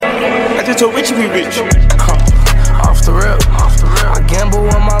told Richie we rich. Off the rip. I gamble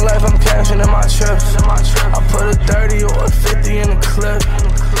with my life, I'm cashing in my trips. I put a 30 or a 50 in the clip.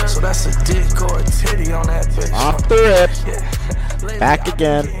 So that's a dick or a titty on that bitch. Off the rip. Back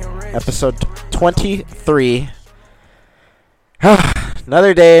again. Episode 23.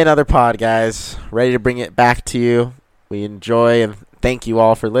 Another day, another pod, guys. Ready to bring it back to you. We enjoy and thank you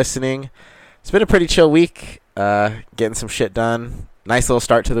all for listening. It's been a pretty chill week. Getting some shit done. Nice little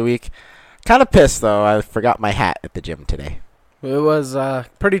start to the week. Kind of pissed, though. I forgot my hat at the gym today. It was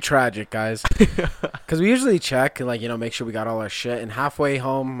pretty tragic, guys. Because we usually check and, make sure we got all our shit. And halfway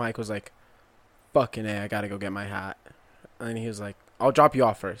home, Mike was like, fucking A, I got to go get my hat. And he was like, I'll drop you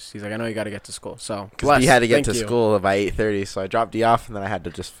off first. He's like, I know you got to get to school. So, he had to get to school by 8:30, so I dropped you off, and then I had to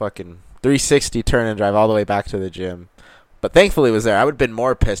just fucking 360 turn and drive all the way back to the gym. But thankfully it was there. I would have been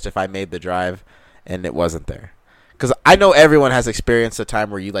more pissed if I made the drive and it wasn't there. Because I know everyone has experienced a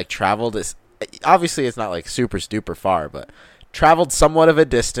time where you, traveled. Obviously, it's not, super duper far, but traveled somewhat of a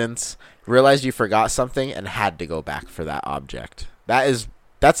distance, realized you forgot something, and had to go back for that object. That's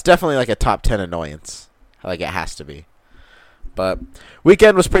definitely, a top 10 annoyance. It has to be. But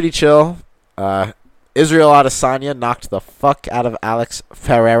weekend was pretty chill. Israel Adesanya knocked the fuck out of Alex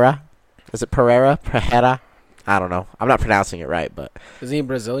Pereira. Is it Pereira? Pereira? I don't know. I'm not pronouncing it right, but... Is he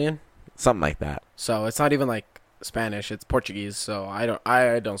Brazilian? Something like that. So it's not even, Spanish. It's Portuguese, so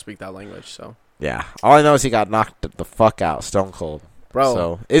I don't speak that language, so... Yeah. All I know is he got knocked the fuck out, stone cold. Bro.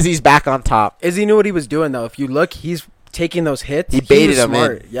 So Izzy's back on top. Izzy knew what he was doing, though. If you look, he's taking those hits. He baited him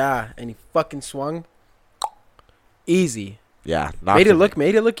in. Yeah, and he fucking swung. Easy. Yeah. Made it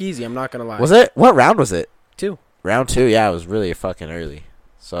look easy, I'm not going to lie. Was it? What round was it? 2. Round 2, yeah. It was really fucking early.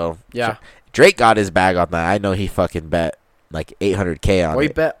 So, yeah. Drake got his bag on that. I know he fucking bet $800K on it. Well, he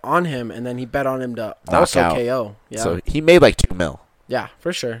bet on him, and then he bet on him to also KO. Yeah. So he made $2 mil. Yeah,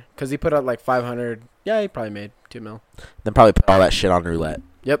 for sure. Because he put out 500. Yeah, he probably made $2 mil. Then probably put all that shit on roulette.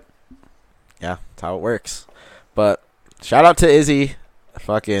 Yep. Yeah, that's how it works. But shout out to Izzy,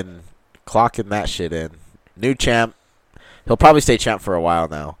 fucking clocking that shit in. New champ. He'll probably stay champ for a while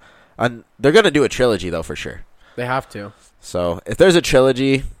now. And they're going to do a trilogy, though, for sure. They have to. So if there's a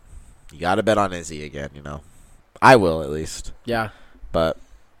trilogy, you got to bet on Izzy again, I will, at least. Yeah. But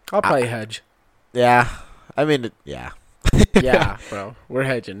I'll probably hedge. Yeah. I mean, yeah. Yeah, bro. We're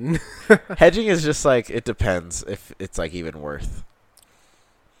hedging. Hedging is just it depends if it's even worth.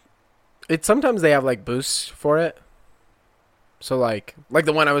 Sometimes they have boosts for it. So like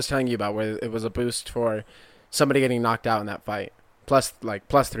the one I was telling you about where it was a boost for somebody getting knocked out in that fight. Plus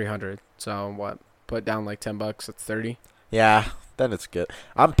 300. So what? Put down $10, that's 30. Yeah, then it's good.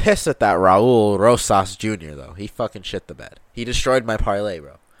 I'm pissed at that Raul Rosas Jr. though. He fucking shit the bed. He destroyed my parlay,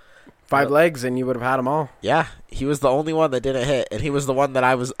 bro. 5 legs and you would have had them all. Yeah, he was the only one that didn't hit, and he was the one that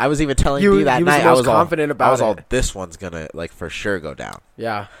I was even telling you that night. I was confident about it. I was all, this one's gonna for sure go down.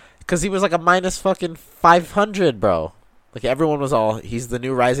 Yeah, because he was a minus fucking 500, bro. Everyone was all, he's the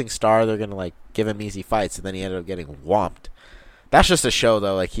new rising star. They're gonna give him easy fights, and then he ended up getting whomped. That's just a show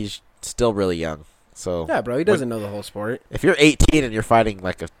though. He's still really young. So yeah, bro, he doesn't know the whole sport. If you're 18 and you're fighting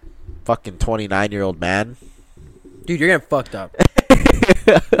a fucking 29-year-old man, dude, you're getting fucked up.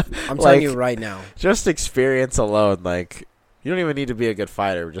 I'm telling you right now. Just experience alone, you don't even need to be a good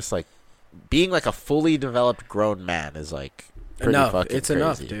fighter. Just being a fully developed grown man is pretty enough. Fucking it's crazy.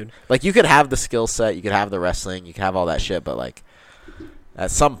 Enough, dude. You could have the skill set, you could have the wrestling, you could have all that shit, but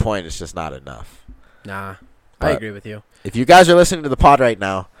at some point it's just not enough. Nah, but I agree with you. If you guys are listening to the pod right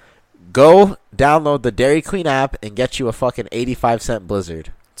now, go download the Dairy Queen app and get you a fucking 85-cent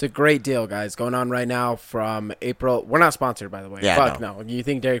Blizzard. It's a great deal, guys. Going on right now from April. We're not sponsored, by the way. Yeah, Fuck no. You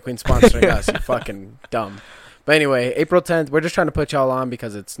think Dairy Queen's sponsoring us? You're fucking dumb. But anyway, April 10th, we're just trying to put y'all on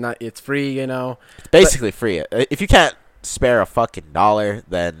because it's free, It's basically free. If you can't spare a fucking $1,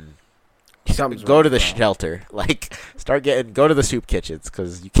 then go to the shelter. Go to the soup kitchens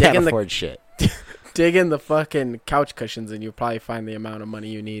because you can't afford shit. Dig in the fucking couch cushions and you'll probably find the amount of money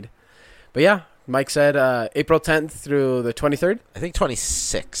you need. But yeah, Mike said April 10th through the 23rd. I think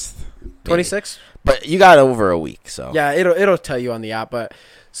 26th. 26th? But you got over a week, so. Yeah, it'll tell you on the app. But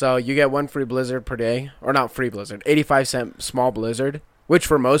so you get 1 free Blizzard per day. Or not free Blizzard. 85-cent small Blizzard. Which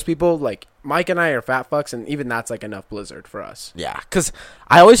for most people, Mike and I are fat fucks. And even that's enough Blizzard for us. Yeah, because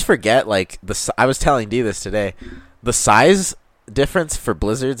I always forget, I was telling D this today. The size difference for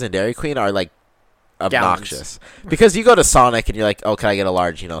Blizzards and Dairy Queen are, obnoxious. Because you go to Sonic and you're like, oh, can I get a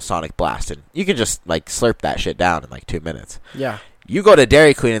large, Sonic Blast? And you can just, slurp that shit down in, 2 minutes. Yeah. You go to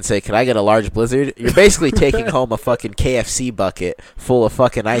Dairy Queen and say, can I get a large Blizzard? You're basically taking home a fucking KFC bucket full of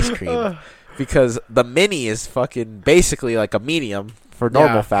fucking ice cream. Because the mini is fucking basically a medium for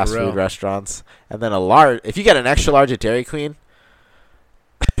normal Yeah, fast for food real. restaurants, and then a large. If you get an extra large at Dairy Queen,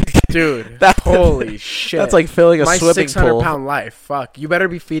 Dude, That- holy shit. that's like filling a my swimming 600 pool. pound life. Fuck. You better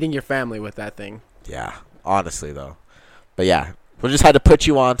be feeding your family with that thing. Yeah, honestly though. But yeah, we just had to put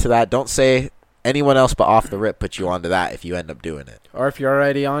you on to that. Don't say anyone else but off the rip put you on to that if you end up doing it. Or if you're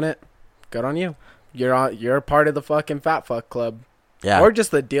already on it, good on you. You're part of the fucking fat fuck club. Yeah. Or just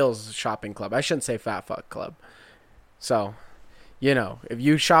the deals shopping club. I shouldn't say fat fuck club. So, if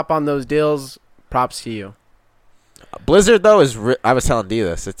you shop on those deals, props to you. Blizzard though is I was telling D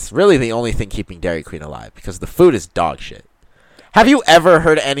this. It's really the only thing keeping Dairy Queen alive because the food is dog shit. Have you ever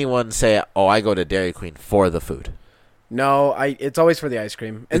heard anyone say, "Oh, I go to Dairy Queen for the food"? No, it's always for the ice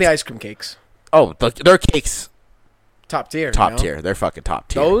cream and the ice cream cakes. Oh, their cakes Top tier. top tier. They're fucking top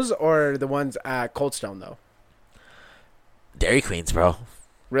tier. Those or the ones at Cold Stone though. Dairy Queens, bro.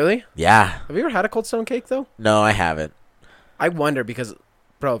 Really? Yeah. Have you ever had a Cold Stone cake though? No, I haven't. I wonder because,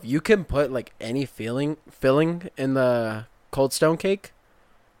 bro, if you can put like any filling in the Cold Stone cake,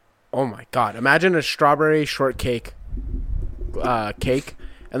 oh my god! Imagine a strawberry shortcake cake,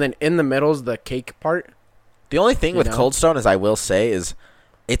 and then in the middle's the cake part. The only thing with know? Cold Stone is I will say is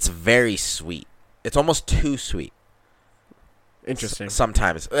it's very sweet. It's almost too sweet. Interesting.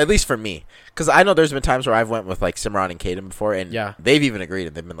 Sometimes, at least for me, because I know there's been times where I've went with like Simran and Kaden before, and Yeah. they've even agreed,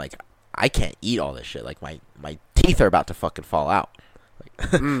 and they've been like, "I can't eat all this shit. Like my teeth are about to fucking fall out."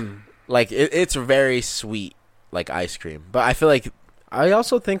 Like, like it's very sweet, like ice cream. But I feel like I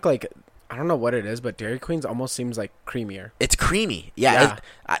also think like I don't know what it is, but Dairy Queen's almost seems like creamier. it's creamy. Yeah.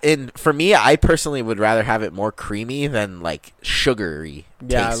 And for me, I personally would rather have it more creamy than like sugary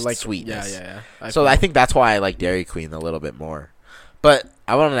taste, like sweetness. Yeah. So I think that's why I like Dairy Queen a little bit more. But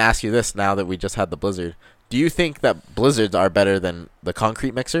I wanted to ask you this now that we just had the Blizzard. Do you think that Blizzards are better than the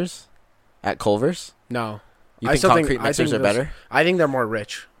concrete mixers at Culver's? No. You I think still concrete think- I mixers think are those- better? I think they're more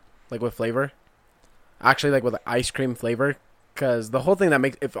rich, like with flavor. Actually, like with ice cream flavor, because the whole thing that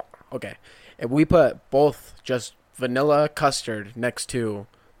makes if we put both just vanilla custard next to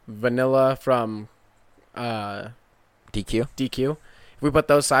vanilla from DQ? DQ, if we put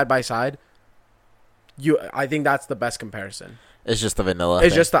those side by side, I think that's the best comparison. It's just the vanilla. It's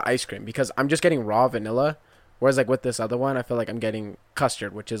thing. just the ice cream because I'm just getting raw vanilla, whereas like with this other one, I feel like I'm getting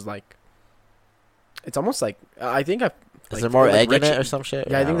custard, which is like it's almost like I think I. Is there more egg in it or some shit?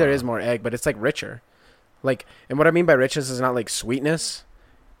 Yeah, I think there is more egg, but it's like richer. Like, and what I mean by richness is not like sweetness.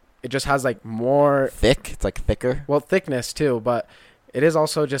 It just has like more thick. It's like thicker. well thickness too, but it is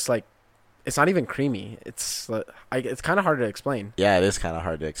also just like it's not even creamy. It's it's kind of hard to explain. Yeah, it is kind of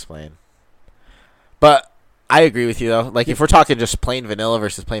hard to explain. But I agree with you though. Like if we're talking just plain vanilla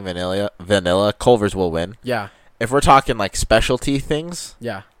versus plain vanilla, Culver's will win. Yeah, If we're talking like specialty things,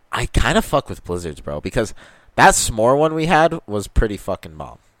 yeah. I kind of fuck with Blizzards, bro, because that s'more one we had was pretty fucking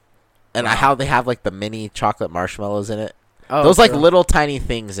bomb. And Wow. how they have like the mini chocolate marshmallows in it. Oh, Those like true. little tiny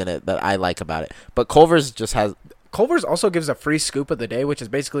things in it that I like about it. But Culver's just has Culver's also gives a free scoop of the day, which is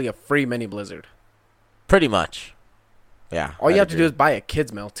basically a free mini Blizzard. pretty much. Yeah. All you I'd have to do agree. is buy a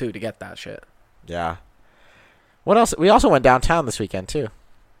kid's meal too to get that shit. Yeah. What else? We also went downtown this weekend too.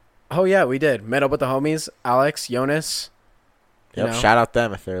 Oh yeah, we did. Met up with the homies, Alex, Jonas, you Yep. know, Shout out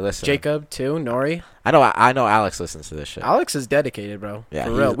them if they're listening. Jacob too, Nori. I know Alex listens to this shit. Alex is dedicated, bro. Yeah,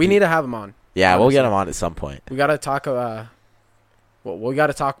 For real. We need to have him on. Yeah, we'll get honestly. him on at some point. We gotta talk. We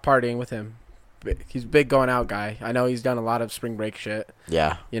gotta talk partying with him. He's a big going out guy. I know he's done a lot of spring break shit.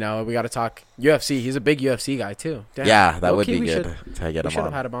 Yeah. You know, we gotta talk UFC. He's a big UFC guy too. Damn. Yeah, that would Low-key, be we good should- to get We him should have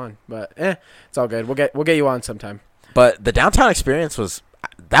on. had him on, but it's all good. We'll get you on sometime. But the downtown experience was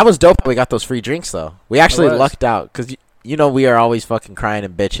dope. We got those free drinks though. We actually was. lucked out because you know we are always fucking crying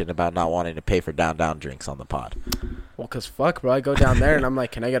and bitching about not wanting to pay for down drinks on the pod. Well, cause fuck, bro. I go down there and I'm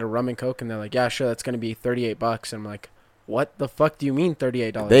like, can I get a rum and coke? And they're like, yeah, sure. That's gonna be $38. And I'm like, what the fuck do you mean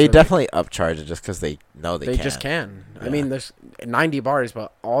 $38? They So, definitely upcharge it just because they know they can. just can. I Yeah. mean, there's 90 bars,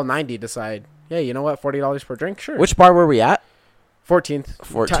 but all 90 decide, yeah, you know what, $40 per drink, sure. Which bar were we at? 14th,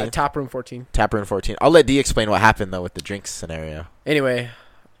 14th. tap room 14. Taproom 14. I'll let D explain what happened though with the drinks scenario. Anyway,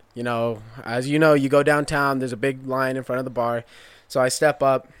 you know, as you know, you go downtown. There's a big line in front of the bar, so I step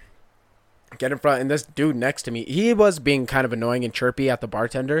up, get in front, and this dude next to me, he was being kind of annoying and chirpy at the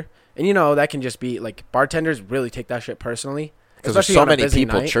bartender, and you know that can just be like bartenders really take that shit personally. Because there's Especially so on a many busy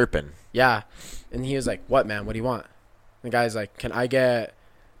people night. chirping. Yeah. And he was like, what, man? What do you want? The guy's like, can I get,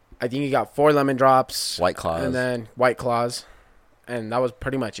 I think he got 4 lemon drops. White Claws. And then White Claws. And that was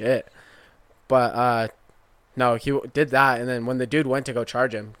pretty much it. But, no, he did that. And then when the dude went to go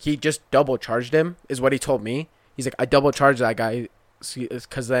charge him, he just double charged him, is what he told me. He's like, I double charged that guy.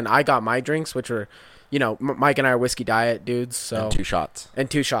 because then I got my drinks, which were, Mike and I are whiskey diet dudes. So And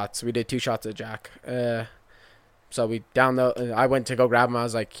 2 shots. We did 2 shots of Jack. So I went to go grab him. I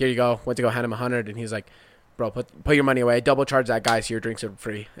was like, here you go. Went to go hand him 100, and he's like, bro, put your money away. Double charge that guy so your drinks are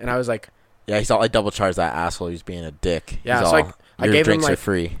free. And I was like, yeah, he's all like double charged that asshole. He's being a dick. Yeah, he's so all, I your gave him drinks like are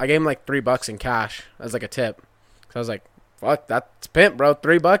free. I gave him like $3 in cash as like a tip. So I was like, fuck, that's pimp, bro.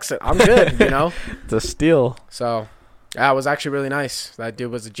 $3, I'm good, It's a steal. So yeah, it was actually really nice. That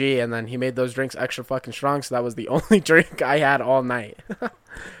dude was a G, and then he made those drinks extra fucking strong. So that was the only drink I had all night.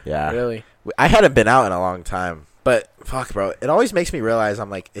 Yeah, really. I hadn't been out in a long time, but fuck, bro, it always makes me realize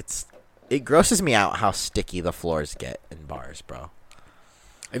it grosses me out how sticky the floors get in bars, bro.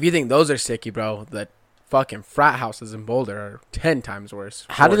 If you think those are sticky, bro, the fucking frat houses in Boulder are 10 times worse.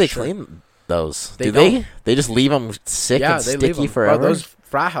 How do they clean those? They They just leave them sick and they leave sticky 'em. forever? Bro, those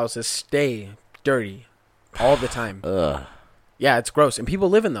frat houses stay dirty all the time. Ugh. Yeah, it's gross, and people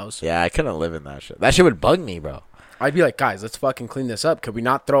live in those. Yeah, I couldn't live in that shit. That shit would bug me, bro. I'd be like, guys, let's fucking clean this up. Could we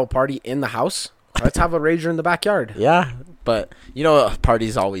not throw a party in the house? Let's have a rager in the backyard. Yeah, but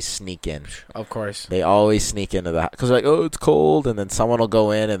parties always sneak in. Of course. They always sneak into the house because they're like, oh, it's cold, and then someone will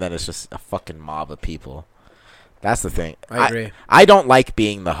go in, and then it's just a fucking mob of people. That's the thing. I agree. I don't like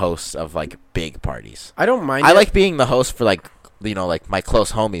being the host of like big parties. I don't mind. I like being the host for like my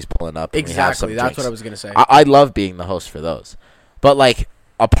close homies pulling up. And exactly. we have some That's drinks. what I was gonna say. I love being the host for those, but like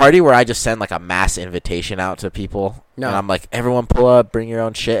a party where I just send like a mass invitation out to people, and I'm like, everyone pull up, bring your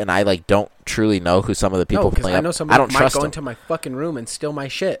own shit, and I like don't truly know who some of the people pulling up. I know somebody I don't might trust go them. into my fucking room and steal my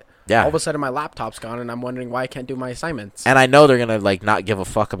shit. Yeah. All of a sudden, my laptop's gone, and I'm wondering why I can't do my assignments. And I know they're gonna like not give a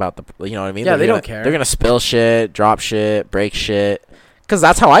fuck about you know what I mean? Yeah, they don't care. They're gonna spill shit, drop shit, break shit. Because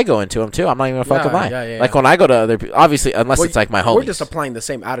that's how I go into them too. I'm not even a fucking lie. Like when I go to other people, obviously, unless it's like my homies. We're just applying the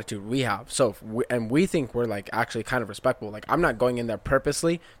same attitude we have. So, we think we're like actually kind of respectful. Like I'm not going in there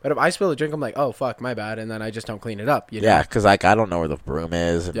purposely, but if I spill a drink, I'm like, oh fuck, my bad, and then I just don't clean it up. You know? Yeah, because like I don't know where the room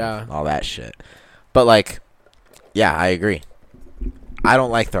is and Yeah. all that shit. But like, yeah, I agree. I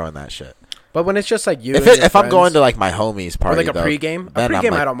don't like throwing that shit. But when it's just like you, If I'm going to like my homies party, or like a though, pregame, then I'm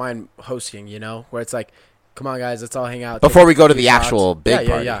like, I don't mind hosting. Where it's like, come on guys, let's all hang out before we go to take the shots. actual big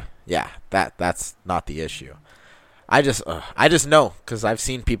party. Yeah. That's not the issue. I just know because I've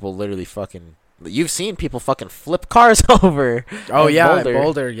seen people literally fucking. You've seen people fucking flip cars over. Oh in yeah, Boulder. in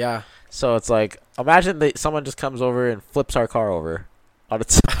Boulder, yeah. So it's like, imagine someone just comes over and flips our car over on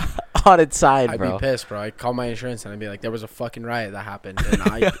its on its side, bro. I'd be pissed, bro. I'd call my insurance and I'd be like, there was a fucking riot that happened, and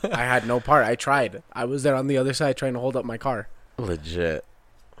I had no part. I tried. I was there on the other side trying to hold up my car. Legit.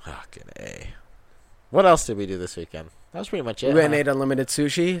 Fucking A. What else did we do this weekend? That was pretty much it. We went and ate unlimited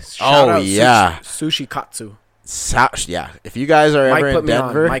sushi. Oh, yeah. Sushi Katsu. Yeah. If you guys are ever in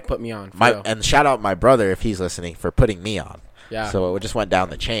Denver, Mike put me on. And shout out my brother if he's listening for putting me on. Yeah. So it just went down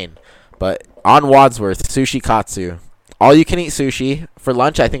the chain. But on Wadsworth, Sushi Katsu. All you can eat sushi. For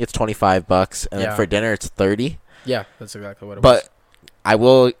lunch, I think it's $25, and then for dinner, it's $30. Yeah, that's exactly what it was. But I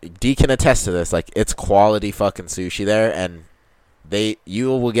will, D can attest to this. Like, it's quality fucking sushi there, and you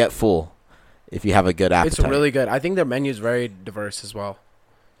will get full if you have a good appetite. It's really good. I think their menu is very diverse as well.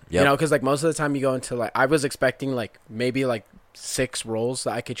 Yep. Because like most of the time you go into like, I was expecting like maybe like 6 rolls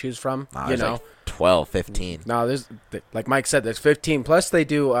that I could choose from. There's like 12, 15. No, there's like Mike said, there's 15. Plus they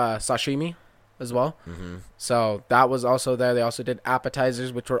do sashimi as well. Mm-hmm. So that was also there. They also did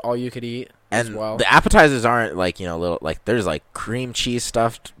appetizers, which were all you could eat as well. The appetizers aren't like, little, like there's like cream cheese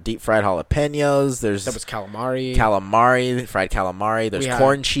stuffed deep fried jalapenos. There was calamari, fried calamari. There's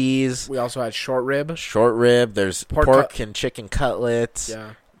corn cheese. We also had short rib. There's pork and chicken cutlets.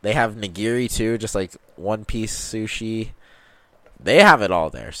 Yeah. They have nigiri too, just like one piece sushi. They have it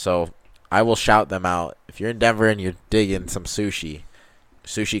all there. So I will shout them out. If you're in Denver and you're digging some sushi,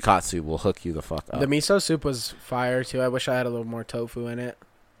 Sushi Katsu will hook you the fuck up. The miso soup was fire too. I wish I had a little more tofu in it.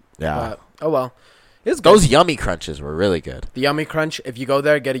 Yeah. But, oh well. It's good. Those yummy crunches were really good. The yummy crunch, if you go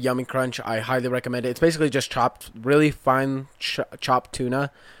there, get a yummy crunch. I highly recommend it. It's basically just really fine chopped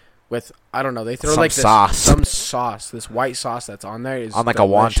tuna with, I don't know, they throw like some sauce. This white sauce that's on there is on like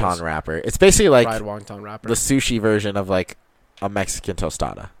delicious. a wonton wrapper. It's basically like fried wonton wrapper. The sushi version of like a Mexican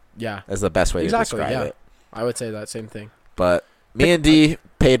tostada. Yeah. Is the best way to describe it. I would say that same thing. But me and D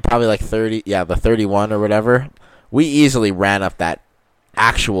paid probably like 30, the 31 or whatever. We easily ran up that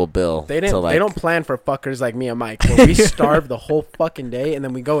actual bill. They don't plan for fuckers like me and Mike. Where we starve the whole fucking day and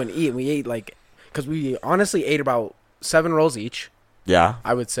then we go and eat. And we ate like, because we honestly ate about 7 rolls each. Yeah.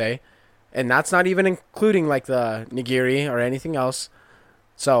 I would say. And that's not even including like the nigiri or anything else.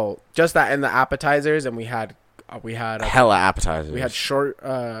 So just that and the appetizers, and we had hella appetizers. We had short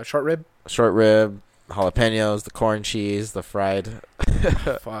rib. Short rib. jalapenos, the corn cheese, the fried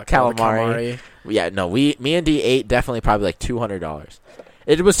Fuck, calamari. Yeah, no, me and D ate definitely probably like $200.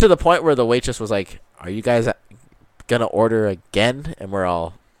 It was to the point where the waitress was like, "Are you guys gonna order again?" And we're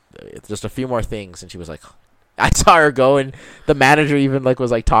all, "It's just a few more things." And she was like, I saw her go, and the manager even like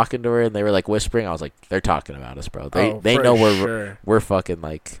was like talking to her, and they were like whispering. I was like, "They're talking about us, bro. They know we're fucking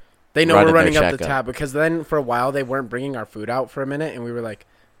like." They know we're running up the tab, because then for a while they weren't bringing our food out for a minute, and we were like,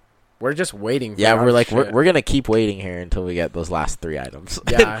 we're just waiting. For we're like, we're gonna keep waiting here until we get those last 3 items.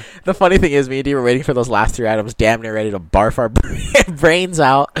 Yeah. The funny thing is, me and D were waiting for those last 3 items, damn near ready to barf our brains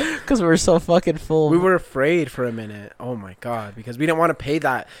out because we were so fucking full. We were afraid for a minute. Oh my god, because we didn't want to pay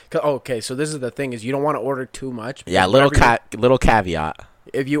that. Okay, so this is the thing: is you don't want to order too much. Yeah, little caveat.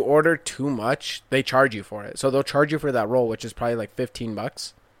 If you order too much, they charge you for it. So they'll charge you for that roll, which is probably like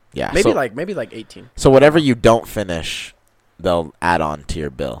 $15. Yeah, maybe like 18. So whatever you don't finish, they'll add on to your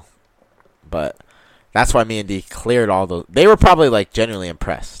bill. But that's why me and D cleared all those. They were probably like genuinely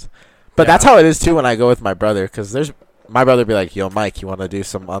impressed. But that's how it is too when I go with my brother, because my brother be like, "Yo, Mike, you want to do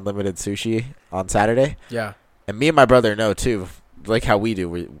some unlimited sushi on Saturday?" Yeah. And me and my brother know too, like how we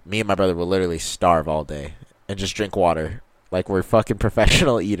do. Me and my brother will literally starve all day and just drink water, like we're fucking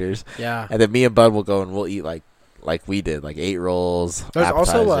professional eaters. Yeah. And then me and Bud will go and we'll eat like we did, like 8 rolls. There's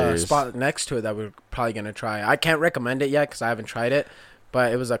appetizers. also a spot next to it that we're probably gonna try. I can't recommend it yet because I haven't tried it,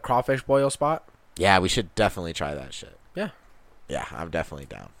 but it was a crawfish boil spot. Yeah, we should definitely try that shit. Yeah. Yeah, I'm definitely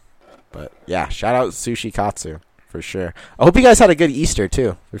down. But yeah, shout out Sushi Katsu for sure. I hope you guys had a good Easter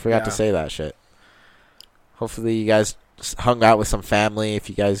too. We forgot to say that shit. Hopefully you guys hung out with some family if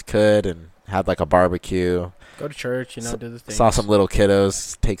you guys could, and had like a barbecue. Go to church, do the thing. Saw some little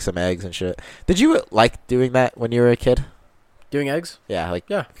kiddos take some eggs and shit. Did you like doing that when you were a kid? Doing eggs? Yeah,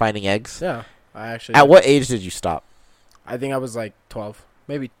 finding eggs? Yeah, I actually. At what age did you stop? I think I was like 12,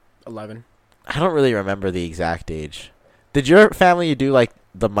 maybe 11. I don't really remember the exact age. Did your family do like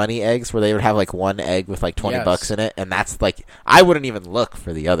the money eggs where they would have like one egg with like $20 in it, and that's like, I wouldn't even look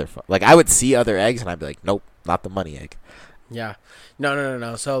for the other like I would see other eggs and I'd be like, nope, not the money egg. Yeah.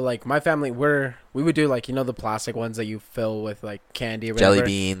 No. So like my family, we would do like, the plastic ones that you fill with like candy or whatever. Jelly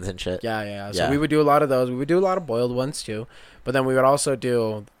beans and shit. Yeah. So we would do a lot of those. We would do a lot of boiled ones too. But then we would also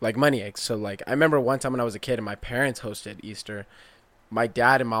do like money eggs. So like I remember one time when I was a kid and my parents hosted Easter, my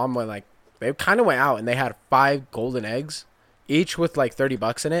dad and mom were like, they kind of went out and they had 5 golden eggs, each with like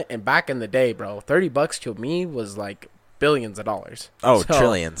 $30 in it. And back in the day, bro, $30 to me was like billions of dollars. Oh,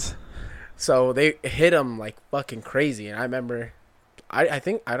 trillions. So they hit them like fucking crazy. And I remember, I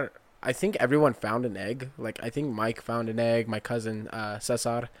think everyone found an egg. Like I think Mike found an egg. My cousin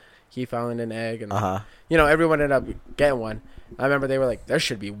Cesar, he found an egg, and everyone ended up getting one. I remember they were like, there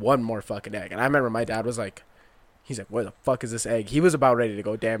should be one more fucking egg. And I remember my dad was like, he's like, where the fuck is this egg? He was about ready to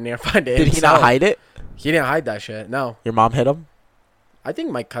go damn near find it. Did he not hide it? He didn't hide that shit. No. Your mom hid him? I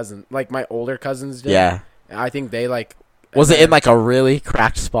think my cousin, like my older cousins did. Yeah. I think they like. Was it in like a really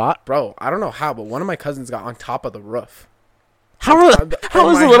cracked spot? Bro, I don't know how, but one of my cousins got on top of the roof. How was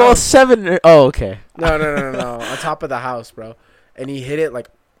a little 7? Oh, okay. No. On top of the house, bro. And he hit it like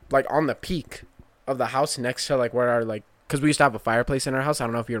on the peak of the house next to like where our like, because we used to have a fireplace in our house. I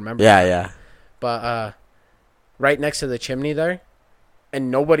don't know if you remember. Yeah. But right next to the chimney there,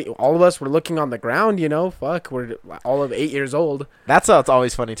 and all of us were looking on the ground. Fuck, we're all of 8 years old. That's how it's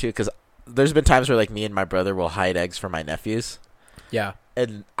always funny too, because there's been times where like me and my brother will hide eggs for my nephews. Yeah.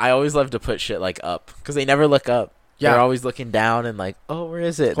 And I always love to put shit like up, because they never look up. Yeah. They're always looking down and like, oh, where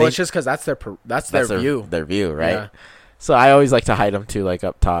is it? Well, it's just because that's their view. Their view, right? Yeah. So I always like to hide them too, like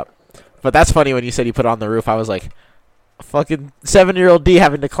up top. But that's funny when you said you put it on the roof. I was like, fucking 7-year-old D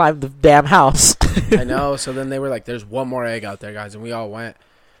having to climb the damn house. I know. So then they were like, there's one more egg out there, guys. And we all went.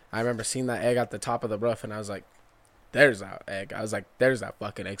 I remember seeing that egg at the top of the roof, and I was like, there's that egg. I was like, there's that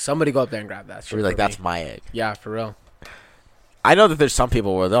fucking egg. Somebody go up there and grab that shit. We're like, that's my egg. Yeah, for real. I know that there's some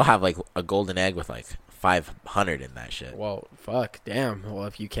people where they'll have like a golden egg with like 500 in that shit. Well, fuck, damn. Well,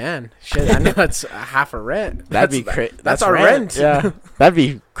 if you can, shit, I know that's half a rent. That'd be crazy. That's our rent. Yeah, that'd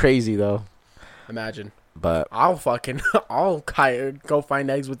be crazy though. Imagine. But I'll go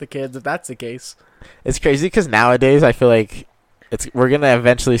find eggs with the kids if that's the case. It's crazy because nowadays I feel like we're gonna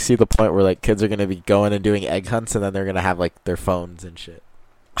eventually see the point where like kids are gonna be going and doing egg hunts, and then they're gonna have like their phones and shit.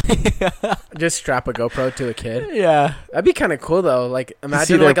 Just strap a GoPro to a kid. Yeah, that'd be kind of cool though. Like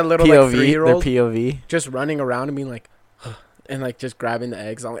imagine like a little POV, like 3-year-old their POV just running around and being like, and like just grabbing the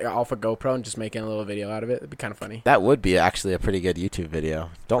eggs off a GoPro and just making a little video out of it. It'd be kind of funny. That would be actually a pretty good YouTube video.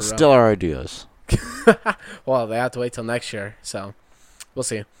 Don't steal our ideas. Well, they have to wait till next year, so we'll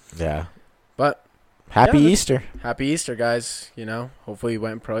see. Yeah, but Happy Easter. Happy Easter, guys. Hopefully you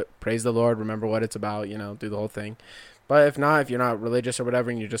went and praise the Lord. Remember what it's about. Do the whole thing. But if not, if you're not religious or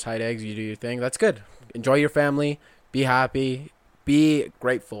whatever and you just hide eggs, you do your thing, that's good. Enjoy your family. Be happy. Be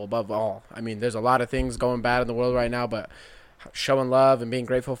grateful above all. I mean, there's a lot of things going bad in the world right now, but showing love and being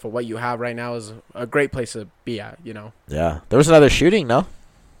grateful for what you have right now is a great place to be at, Yeah. There was another shooting, no?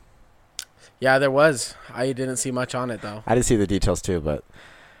 Yeah, there was. I didn't see much on it, though. I didn't see the details, too, but...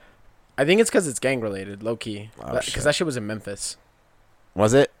 I think it's because it's gang-related, low-key. Oh, Because that shit was in Memphis.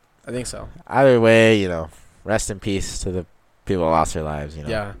 Was it? I think so. Either way, rest in peace to the people who lost their lives,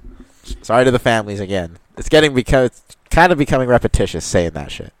 Yeah. Sorry to the families again. It's kind of becoming repetitious saying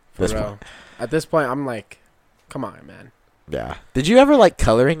that shit. At this point, I'm like, come on, man. Yeah. Did you ever like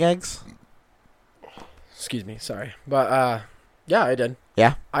coloring eggs? Excuse me, sorry. But, yeah, I did.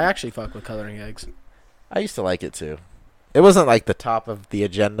 Yeah? I actually fuck with coloring eggs. I used to like it, too. It wasn't, like, the top of the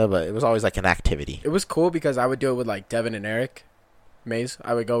agenda, but it was always, like, an activity. It was cool because I would do it with, like, Devin and Eric Mays.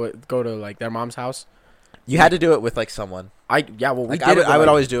 I would go to, like, their mom's house. You had to do it with, like, someone. We did it. I would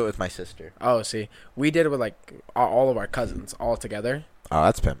always do it with my sister. Oh, see. We did it with, like, all of our cousins all together. Oh,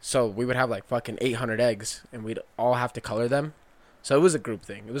 that's pimp. So we would have, like, fucking 800 eggs, and we'd all have to color them. So it was a group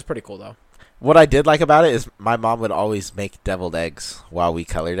thing. It was pretty cool, though. What I did like about it is my mom would always make deviled eggs while we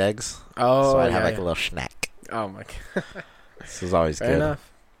colored eggs. Oh, so I'd have, like, a little snack. Oh, my God. This was always Fair good.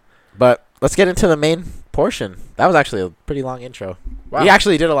 enough. But let's get into the main portion. That was actually a pretty long intro. Wow. We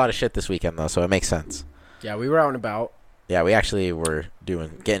actually did a lot of shit this weekend, though, so it makes sense. Yeah, we were out and about. Yeah, we actually were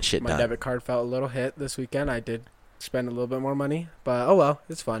getting shit done. My debit card felt a little hit this weekend. I did spend a little bit more money, but oh well,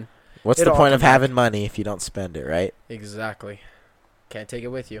 it's fun. What's the point of having money if you don't spend it, right? Exactly. Can't take it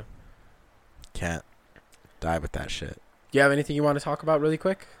with you. Can't die with that shit. Do you have anything you want to talk about really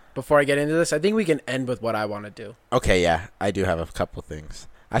quick before I get into this? I think we can end with what I want to do. Okay, yeah, I do have a couple things.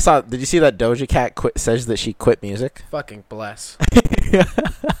 Did you see that Doja Cat says that she quit music? Fucking bless.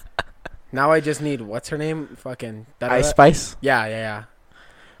 Now I just need, what's her name? Fucking... Ice Spice? Yeah.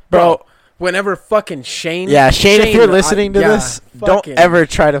 Bro, whenever fucking Shane... Yeah, Shane, if you're listening to this, don't fucking- ever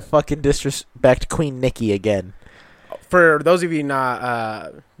try to fucking disrespect Queen Nicki again. For those of you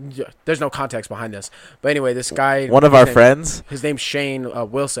not... there's no context behind this. But anyway, this guy... One of our friends... His name's Shane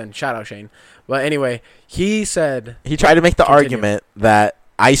Wilson. Shout out, Shane. But anyway, he said... He tried to make the argument that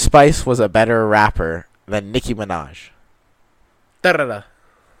Ice Spice was a better rapper than Nicki Minaj. Da-da-da.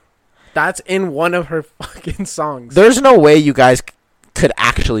 That's in one of her fucking songs. There's no way you guys could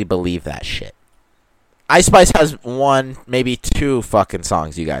actually believe that shit. Ice Spice has one, maybe two fucking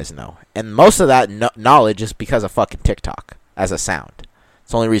songs you guys know. And most of that knowledge is because of fucking TikTok as a sound.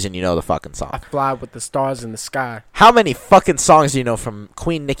 It's the only reason you know the fucking song. I fly with the stars in the sky. How many fucking songs do you know from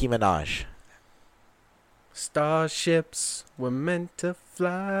Queen Nicki Minaj? Starships were meant to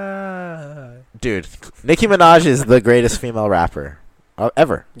fly. Dude, Nicki Minaj is the greatest female rapper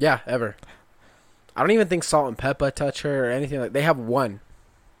ever. Yeah, ever. I don't even think Salt and Pepper touch her or anything like. They have one.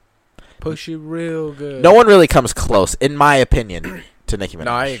 Push it real good. No one really comes close, in my opinion, to Nicki Minaj.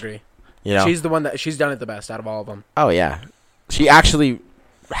 No, I agree. You know? She's the one she's done it the best out of all of them. Oh yeah, she actually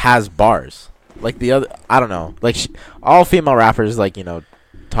has bars. Like the other, I don't know. Like all female rappers, like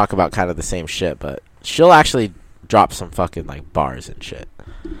talk about kind of the same shit, but she'll actually drop some fucking like bars and shit.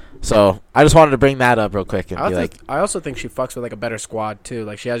 So I just wanted to bring that up real quick and I also think she fucks with like a better squad too.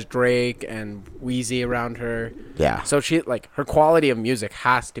 Like she has Drake and Wheezy around her. Yeah. So her quality of music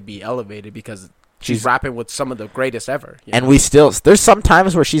has to be elevated because she's rapping with some of the greatest ever. And there's some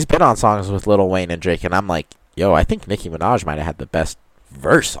times where she's been on songs with Lil Wayne and Drake, and I'm like, yo, I think Nicki Minaj might have had the best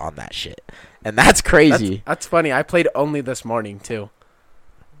verse on that shit, and that's crazy. That's funny. I played Only this morning too.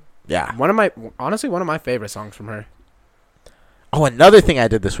 Yeah. One of my favorite songs from her. Oh, another thing I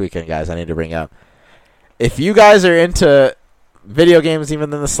did this weekend, guys, I need to bring up. If you guys are into video games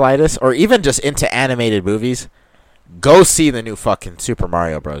even in the slightest, or even just into animated movies, go see the new fucking Super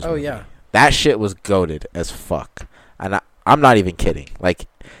Mario Bros. Oh, movie. yeah. That shit was goated as fuck. And I'm not even kidding. Like,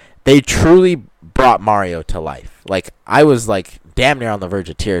 they truly brought Mario to life. Like, I was, like, damn near on the verge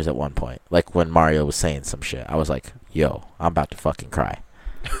of tears at one point. Like, when Mario was saying some shit. I was like, yo, I'm about to fucking cry.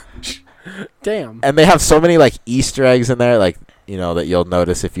 Damn. And they have so many, like, Easter eggs in there, like, that you'll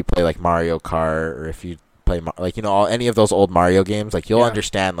notice if you play like Mario Kart or if you play like any of those old Mario games, like you'll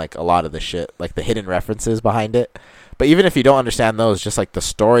understand like a lot of the shit, like the hidden references behind it. But even if you don't understand those, just like the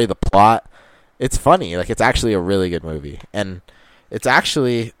story, the plot, it's funny. Like it's actually a really good movie, and it's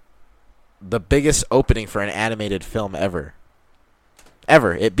actually the biggest opening for an animated film ever.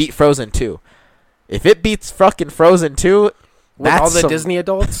 It beat Frozen 2. If it beats fucking Frozen 2, with all the Disney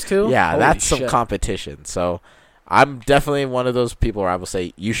adults too. Yeah, Holy that's shit. some competition. So I'm definitely one of those people where I will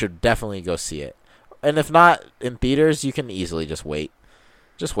say you should definitely go see it. and if not in theaters, you can easily just wait.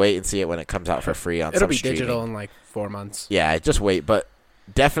 Just wait and see it when it comes out for free on It'll some be streaming. digital in like 4 months. Yeah, just wait. But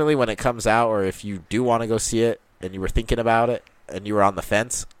definitely when it comes out, or if you do want to go see it and you were thinking about it and you were on the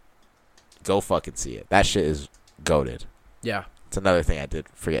fence, go fucking see it. That shit is goated. Yeah. It's another thing I did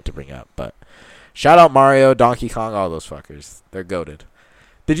forget to bring up. But shout out Mario, Donkey Kong, all those fuckers. They're goated.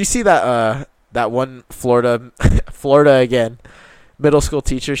 Did you see that that one Florida again, middle school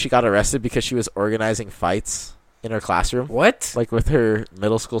teacher? She got arrested because she was organizing fights in her classroom. What? Like with her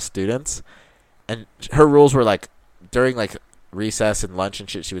middle school students. And her rules were like during like recess and lunch and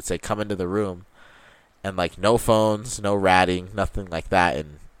shit, she would say, come into the room and like no phones, no ratting, nothing like that,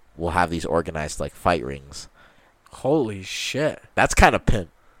 and we'll have these organized like fight rings. Holy shit. That's kind of pimp.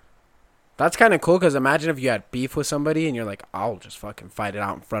 That's kind of cool because imagine if you had beef with somebody and you're like, I'll just fucking fight it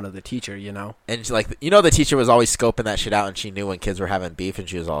out in front of the teacher, you know? And she, like, you know, the teacher was always scoping that shit out, and she knew when kids were having beef, and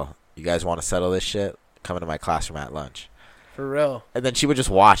she was all, you guys want to settle this shit? Come into my classroom at lunch. For real. And then she would just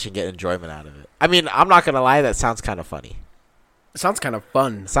watch and get enjoyment out of it. I mean, I'm not going to lie, that sounds kind of funny. It sounds kind of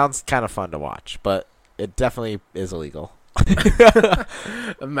fun. Sounds kind of fun to watch, but it definitely is illegal.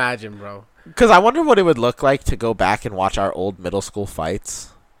 Imagine, bro. Because I wonder what it would look like to go back and watch our old middle school fights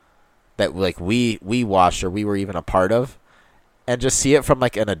that like we watched or we were even a part of, and just see it from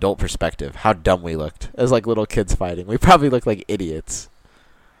like an adult perspective. How dumb we looked as like little kids fighting. We probably looked like idiots.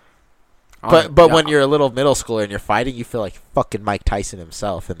 But yeah. when you're a little middle schooler and you're fighting, you feel like fucking Mike Tyson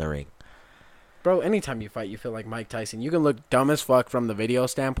himself in the ring. Bro, anytime you fight, you feel like Mike Tyson. You can look dumb as fuck from the video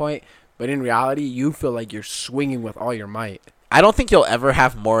standpoint, but in reality, you feel like you're swinging with all your might. I don't think you'll ever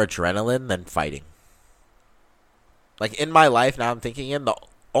have more adrenaline than fighting. Like, in my life, now I'm thinking the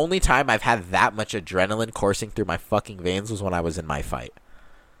only time I've had that much adrenaline coursing through my fucking veins was when I was in my fight.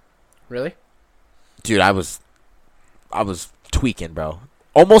 Really? Dude, I was tweaking, bro.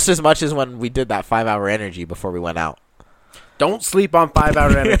 Almost as much as when we did that 5-hour energy before we went out. Don't sleep on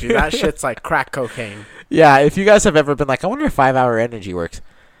 5-hour energy. That shit's like crack cocaine. Yeah, if you guys have ever been like, I wonder if 5-hour energy works.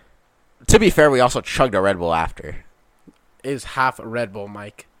 To be fair, we also chugged a Red Bull after. Is half a Red Bull,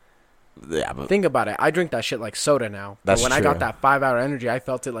 Mike. Yeah, but Think about it. I drink that shit like soda now. That's but when true. I got that 5-hour energy, I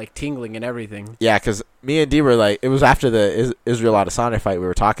felt it like tingling and everything. yeah, because me and Dee were like, it was after the Israel Adesanya fight we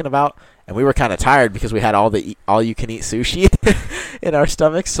were talking about, and we were kind of tired because we had all you can eat sushi in our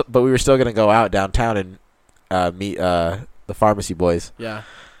stomachs, but we were still gonna go out downtown and meet the pharmacy boys. Yeah.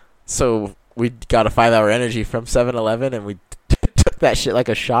 So we got a 5-hour energy from 7-Eleven, and we took that shit like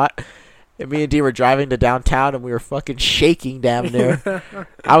a shot. And me and Dee were driving to downtown, and we were fucking shaking damn near.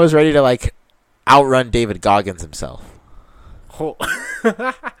 I was ready to, like, outrun David Goggins himself.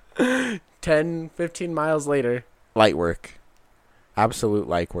 10, 15 miles later. Light work. Absolute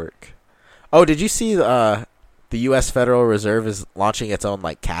light work. Oh, did you see the U.S. Federal Reserve is launching its own,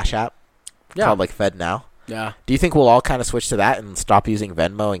 like, cash app? Yeah. Called, like, Fed Now? Yeah. Do you think we'll all kind of switch to that and stop using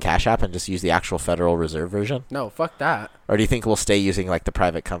Venmo and Cash App and just use the actual Federal Reserve version? No, fuck that. Or do you think we'll stay using, like, the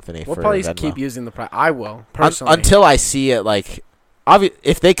private company We'll for probably Venmo? keep using the I will, personally. Until I see it, like,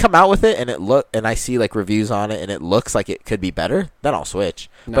 if they come out with it and I see, like, reviews on it and it looks like it could be better, then I'll switch.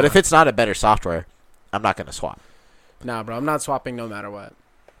 Nah. But if it's not a better software, I'm not going to swap. Nah, bro, I'm not swapping no matter what.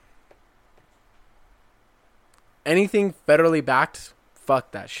 Anything federally backed,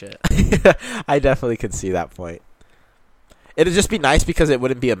 fuck that shit. I definitely could see that point. It'd just be nice because it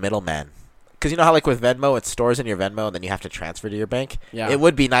wouldn't be a middleman. Because you know how, like, with Venmo, it stores in your Venmo and then you have to transfer to your bank? Yeah. It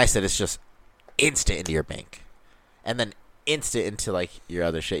would be nice that it's just instant into your bank. And then instant into, like, your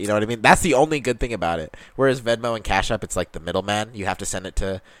other shit. You know what I mean? That's the only good thing about it. Whereas Venmo and Cash App, it's like the middleman. You have to send it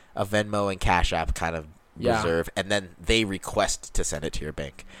to a Venmo and Cash App kind of reserve. And then they request to send it to your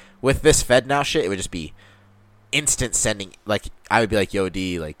bank. With this FedNow shit, it would just be instant sending. Like, I would be like, yo,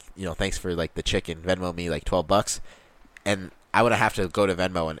 D, like, you know, thanks for, like, the chicken. Venmo me, like, $12. And I wouldn't have to go to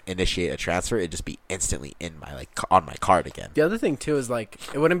Venmo and initiate a transfer. It'd just be instantly in my, like, on my card again. The other thing, too, is, like,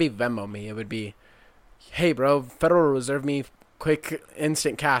 it wouldn't be Venmo me. It would be, hey, bro, Federal Reserve me quick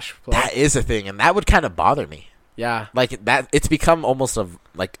instant cash flow. That is a thing, and that would kind of bother me. Yeah. Like, that, it's become almost a,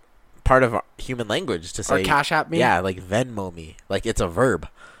 like, part of our human language to say. Or Cash App me? Yeah, like, Venmo me. Like, it's a verb.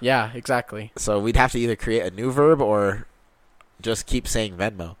 Yeah, exactly. So we'd have to either create a new verb or just keep saying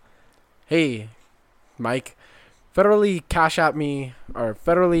Venmo. Hey, Mike, federally Cash App me or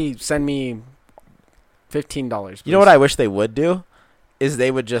federally send me $15. Please. You know what I wish they would do? Is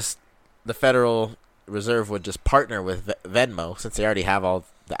they would just, the Federal Reserve would just partner with Venmo, since they already have all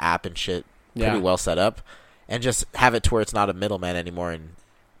the app and shit pretty well set up, and just have it to where it's not a middleman anymore, and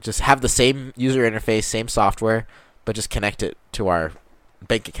just have the same user interface, same software, but just connect it to our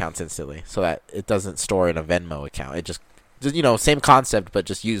bank accounts instantly, so that it doesn't store in a Venmo account. It just you know, same concept, but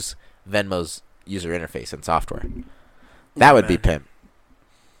just use Venmo's user interface and software. That would be pimp.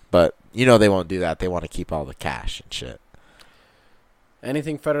 But you know they won't do that. They want to keep all the cash and shit.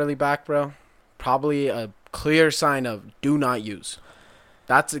 Anything federally backed, bro, probably a clear sign of do not use.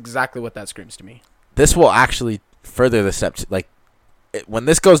 That's exactly what that screams to me. This will actually further the step. When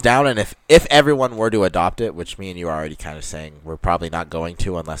this goes down, and if everyone were to adopt it, which me and you are already kind of saying we're probably not going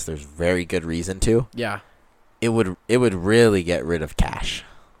to unless there's very good reason to. Yeah. It would really get rid of cash.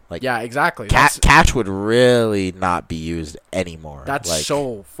 Like, yeah, exactly. Cash would really not be used anymore. That's like,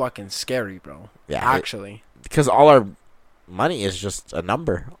 so fucking scary, bro. Yeah, actually, because all our money is just a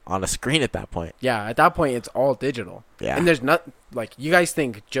number on a screen at that point. Yeah, at that point it's all digital. Yeah, and there's not like you guys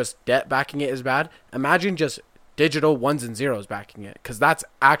think just debt backing it is bad. Imagine just digital ones and zeros backing it, because that's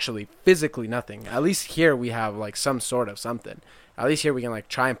actually physically nothing. At least here we have like some sort of something. At least here we can like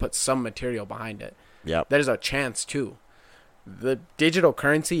try and put some material behind it. Yep. There's a chance too. The digital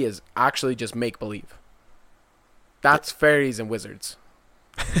currency is actually just make believe. That's fairies and wizards.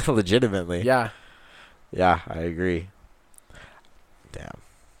 Legitimately. Yeah. Yeah, I agree. Damn.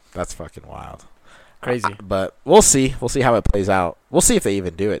 That's fucking wild. Crazy. But we'll see. We'll see how it plays out. We'll see if they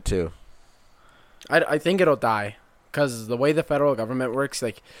even do it too. I think it'll die. Because the way the federal government works,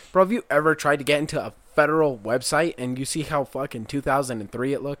 like, bro, have you ever tried to get into a federal website and you see how fucking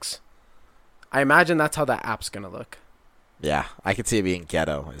 2003 it looks? I imagine that's how that app's going to look. Yeah, I could see it being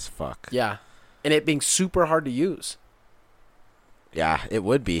ghetto as fuck. Yeah, and it being super hard to use. Yeah, it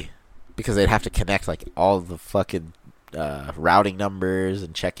would be. Because they'd have to connect, like, all the fucking routing numbers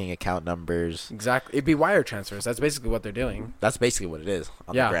and checking account numbers. Exactly. It'd be wire transfers. That's basically what they're doing. That's basically what it is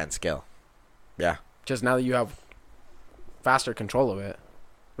on the grand scale. Yeah. Just now that you have faster control of it.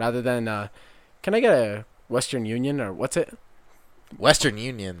 Rather than, can I get a Western Union or what's it? Western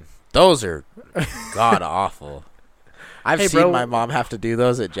Union. Those are god-awful. I've seen my mom have to do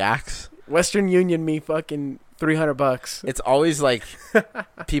those at Jack's. Western Union me fucking $300. It's always like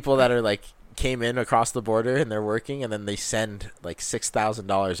people that are like came in across the border and they're working and then they send like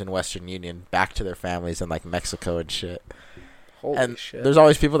 $6,000 in Western Union back to their families in like Mexico and shit. Holy shit. There's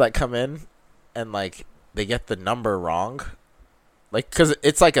always people that come in and like they get the number wrong. Like, cause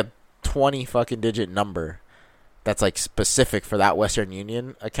it's like a 20 fucking digit number that's like specific for that Western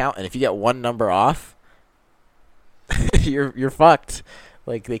Union account. And if you get one number off, you're fucked.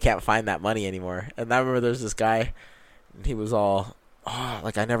 Like, they can't find that money anymore. And I remember there's this guy, and he was all,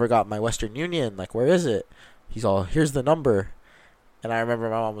 like, I never got my Western Union. Like, where is it? He's all, here's the number. And I remember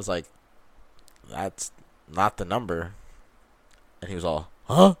my mom was like, that's not the number. And he was all,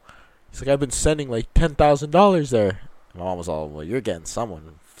 huh? He's like, I've been sending like $10,000 there. And my mom was all, well, you're getting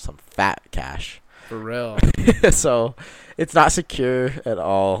some fat cash. For real. So, it's not secure at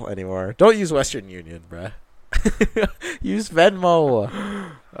all anymore. Don't use Western Union, bruh. Use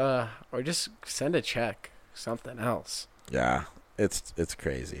Venmo. Or just send a check. Something else. Yeah, it's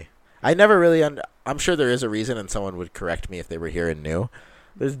crazy. I never really I'm sure there is a reason, and someone would correct me if they were here and knew.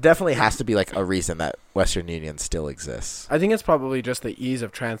 There definitely has to be like a reason that Western Union still exists. I think it's probably just the ease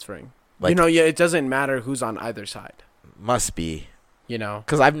of transferring. Like, it doesn't matter who's on either side. Must be.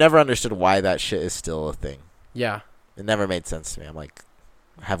 Because I've never understood why that shit is still a thing. Yeah. It never made sense to me. I'm like,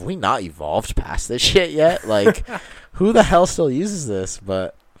 have we not evolved past this shit yet? Like, who the hell still uses this?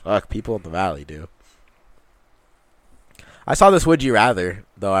 But, fuck, people in the Valley do. I saw this Would You Rather,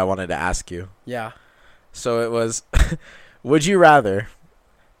 though, I wanted to ask you. Yeah. So it was, would you rather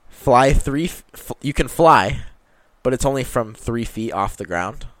fly you can fly, but it's only from 3 feet off the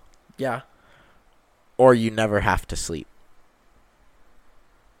ground? Yeah. Or you never have to sleep?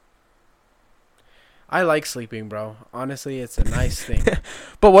 I like sleeping, bro. Honestly, it's a nice thing.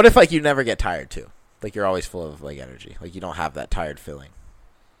 But what if, like, you never get tired, too? Like, you're always full of, like, energy. Like, you don't have that tired feeling.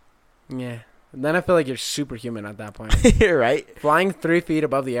 Yeah. And then I feel like you're superhuman at that point. You're right. Flying 3 feet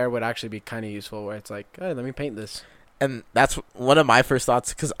above the air would actually be kind of useful, where it's like, hey, let me paint this. And that's one of my first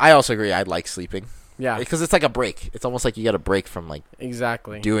thoughts, because I also agree I'd like sleeping. Yeah. Because it's like a break. It's almost like you get a break from, like,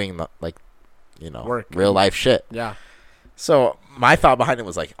 exactly doing, the, like, work, real life shit. Yeah. So my thought behind it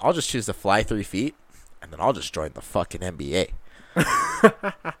was, like, I'll just choose to fly 3 feet, and then I'll just join the fucking NBA.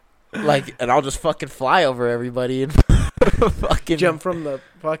 Like, and I'll just fucking fly over everybody and fucking jump from the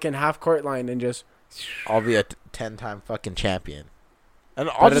fucking half court line and just. I'll be a 10-time fucking champion. And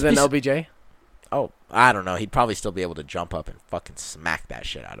I'll better than LBJ? Oh, I don't know. He'd probably still be able to jump up and fucking smack that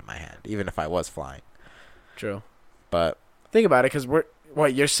shit out of my hand, even if I was flying. True. But think about it, because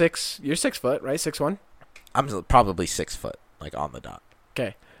you're 6 foot, right? 6'1"? I'm probably 6 foot, like, on the dot.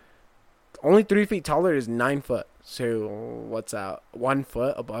 Okay. Only 3 feet taller is 9 foot. So what's that? 1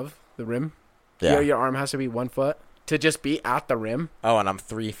 foot above the rim? Yeah. Your arm has to be 1 foot to just be at the rim. Oh, and I'm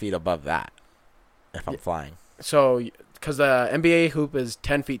 3 feet above that. if I'm flying. So, because the NBA hoop is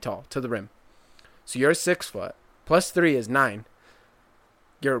 10 feet tall to the rim. So you're 6 foot. Plus 3 is 9.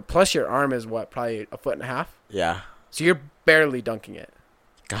 Plus your arm is what? Probably a foot and a half? Yeah. So you're barely dunking it.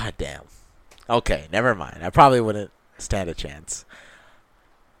 God damn. Okay, never mind. I probably wouldn't stand a chance.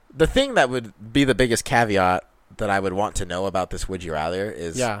 The thing that would be the biggest caveat that I would want to know about this Would You Rather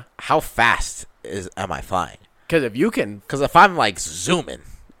is how fast am I flying? Because if you can... Because if I'm, like, zooming,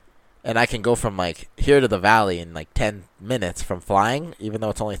 and I can go from, like, here to the valley in, like, 10 minutes from flying, even though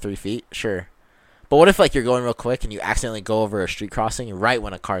it's only 3 feet, sure. But what if, like, you're going real quick and you accidentally go over a street crossing right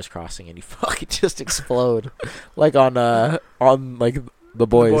when a car's crossing and you fucking just explode? Like on like, The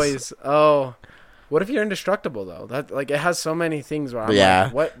Boys. The Boys. Oh. What if you're indestructible, though? That it has so many things where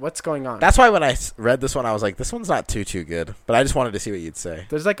I'm like, what's going on? That's why when I read this one, I was like, this one's not too good. But I just wanted to see what you'd say.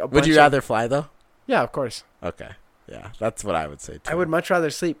 There's like a bunch Would you rather fly, though? Yeah, of course. Okay. Yeah, that's what I would say, too. I would much rather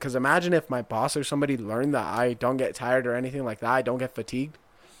sleep, because imagine if my boss or somebody learned that I don't get tired or anything like that. I don't get fatigued.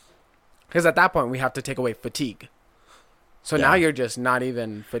 Because at that point, we have to take away fatigue. So now you're just not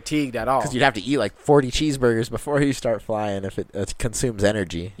even fatigued at all. Because you'd have to eat like 40 cheeseburgers before you start flying if it consumes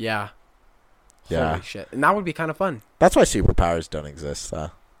energy. Yeah. Yeah. Holy shit. And that would be kind of fun. That's why superpowers don't exist.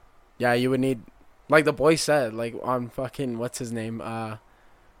 Yeah, you would need... Like the boy said, like on fucking... What's his name?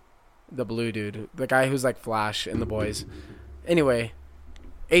 The blue dude. The guy who's like Flash in The Boys. Anyway.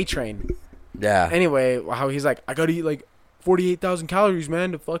 A-Train. Yeah. Anyway, how he's like, I gotta eat like 48,000 calories,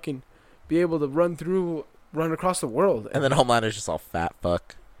 man, to fucking be able to run across the world. And then Homelander's just all fat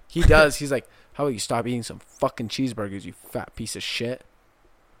fuck. He does. He's like, how about you stop eating some fucking cheeseburgers, you fat piece of shit?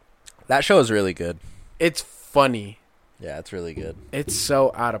 That show is really good. It's funny. Yeah, it's really good. It's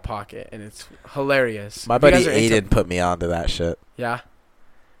so out of pocket, and it's hilarious. My buddy Aiden put me onto that shit. Yeah?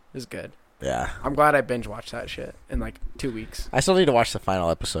 It's good. Yeah. I'm glad I binge watched that shit in like 2 weeks. I still need to watch the final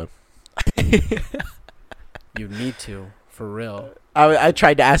episode. You need to. For real. I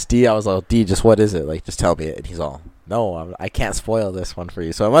tried to ask D. I was like, D, just what is it? Like, just tell me it. And he's all, no, I can't spoil this one for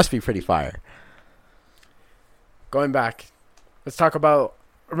you. So it must be pretty fire. Going back, let's talk about.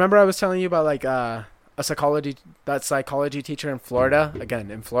 Remember, I was telling you about like that psychology teacher in Florida.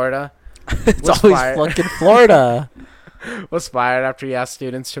 Again, in Florida, it's always fucking Florida. Was fired after he asked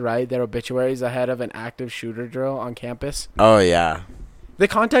students to write their obituaries ahead of an active shooter drill on campus. Oh yeah. The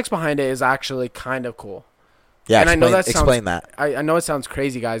context behind it is actually kind of cool. Yeah, and explain that. I know it sounds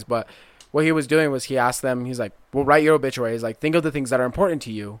crazy, guys, but what he was doing was he asked them, he's like, well, write your obituary. He's like, think of the things that are important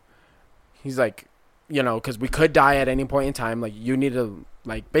to you. He's like, you know, because we could die at any point in time. Like, you need to,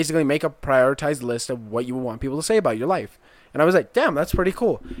 like, basically make a prioritized list of what you want people to say about your life. And I was like, damn, that's pretty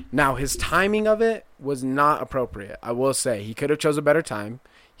cool. Now, his timing of it was not appropriate, I will say. He could have chose a better time.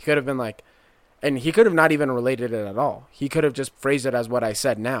 He could have been like, and he could have not even related it at all. He could have just phrased it as what I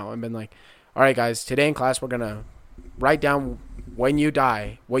said now and been like, all right, guys, today in class, we're going to write down when you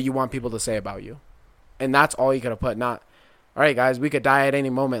die what you want people to say about you. And that's all he could have put. Not, all right, guys, we could die at any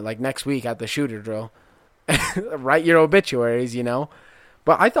moment, like next week at the shooter drill. Write your obituaries, you know.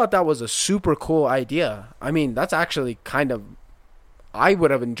 But I thought that was a super cool idea. I mean, that's actually kind of, I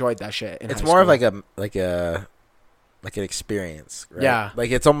would have enjoyed that shit. It's more of like an experience, right? Yeah.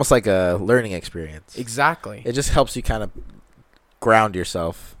 Like it's almost like a learning experience. Exactly. It just helps you kind of ground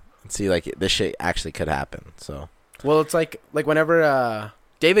yourself and see like this shit actually could happen. So. Well, it's like whenever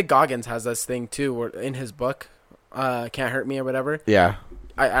David Goggins has this thing too, where in his book, Can't Hurt Me or whatever. Yeah.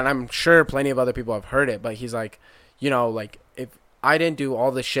 And I'm sure plenty of other people have heard it, but he's like, you know, like if I didn't do all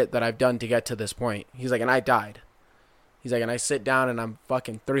the shit that I've done to get to this point, he's like, and I died. He's like, and I sit down and I'm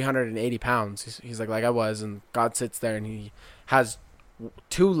fucking 380 pounds. He's like I was, and God sits there and he has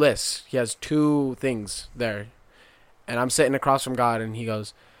 2 lists. He has 2 things there. And I'm sitting across from God and he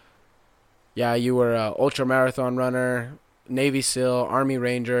goes, yeah, you were a ultra marathon runner, Navy SEAL, Army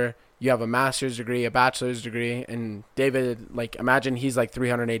Ranger. You have a master's degree, a bachelor's degree. And David, like, imagine he's like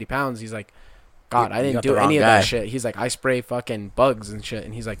 380 pounds. He's like, God, I didn't do any of that shit. He's like, I spray fucking bugs and shit.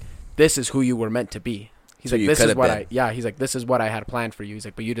 And he's like, this is who you were meant to be. He's like, this is what he's like, this is what I had planned for you. He's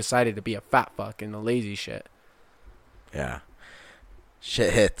like, but you decided to be a fat fuck and a lazy shit. Yeah.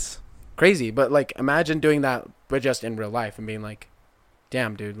 Shit hits. Crazy. But like, imagine doing that, but just in real life and being like,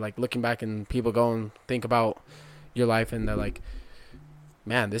 damn, dude, like looking back and people go and think about your life and they're like,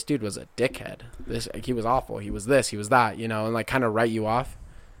 man, this dude was a dickhead. He was awful. He was this, he was that, you know, and like kind of write you off.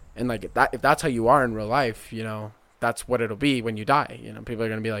 And like if that's how you are in real life, you know, that's what it'll be when you die. You know, people are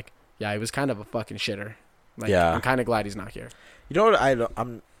gonna be like, yeah, he was kind of a fucking shitter. Like, yeah. I'm kind of glad he's not here. You know what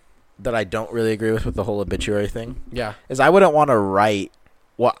I don't really agree with the whole obituary thing? Yeah. Is I wouldn't want to write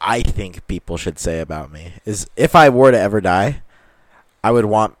what I think people should say about me. Is if I were to ever die, I would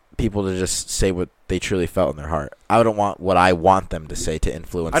want people to just say what they truly felt in their heart. I don't want what I want them to say to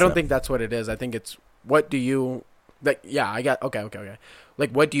influence. I don't them. think that's what it is. I think it's what do you like? Yeah, I got okay.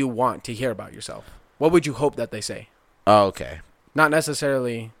 Like, what do you want to hear about yourself? What would you hope that they say? Oh, okay. Not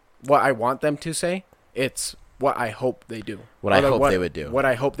necessarily what I want them to say. It's what I hope they do. What I hope they would do. What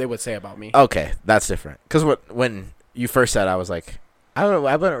I hope they would say about me. Okay, that's different. Because when you first said, I was like, I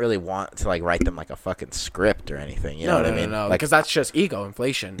wouldn't really want to like write them like a fucking script or anything. You know what I mean? No, like, because that's just ego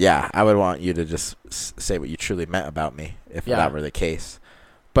inflation. Yeah, I would want you to just say what you truly meant about me if Yeah. that were the case.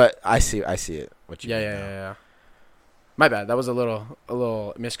 But I see it. What you mean now. Yeah. My bad. That was a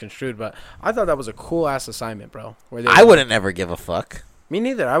little misconstrued, but I thought that was a cool ass assignment, bro. I wouldn't ever give a fuck. Me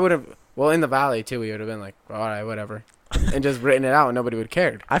neither. I would have. Well, in the valley too, we would have been like, all right, whatever, and just written it out, and nobody would have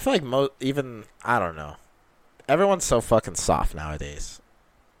cared. I feel like even I don't know. Everyone's so fucking soft nowadays.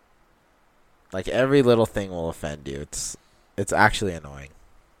 Like every little thing will offend you. It's actually annoying.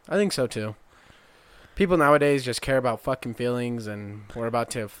 I think so too. People nowadays just care about fucking feelings, and we're about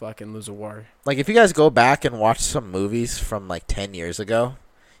to fucking lose a war. Like if you guys go back and watch some movies from like 10 years ago,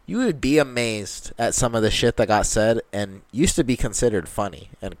 you would be amazed at some of the shit that got said and used to be considered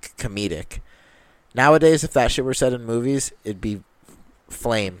funny and comedic. Nowadays, if that shit were said in movies, it'd be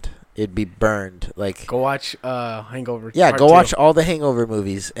flamed. It'd be burned. Like Go watch Hangover. yeah, Part go 2. watch all the Hangover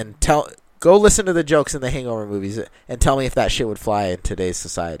movies and go listen to the jokes in the Hangover movies and tell me if that shit would fly in today's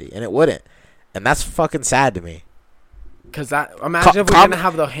society. And it wouldn't. And that's fucking sad to me. Because imagine if we didn't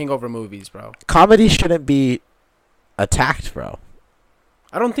have the Hangover movies, bro. Comedy shouldn't be attacked, bro.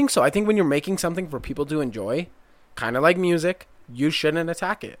 I don't think so. I think when you're making something for people to enjoy, kind of like music, you shouldn't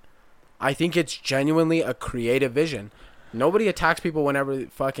attack it. I think it's genuinely a creative vision. Nobody attacks people whenever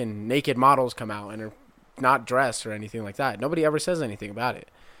fucking naked models come out and are not dressed or anything like that. Nobody ever says anything about it.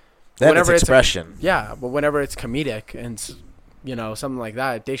 Whenever it's expression. Yeah, but whenever it's comedic and, something like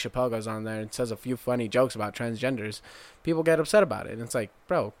that, Dave Chappelle goes on there and says a few funny jokes about transgenders, people get upset about it. And it's like,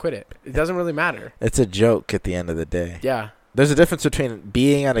 bro, quit it. It doesn't really matter. It's a joke at the end of the day. Yeah. There's a difference between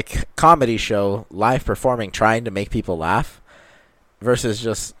being at a comedy show, live performing, trying to make people laugh, versus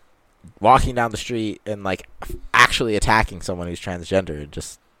just walking down the street and like actually attacking someone who's transgender.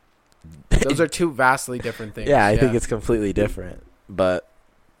 Just those are two vastly different things. Yeah, I think it's completely different. But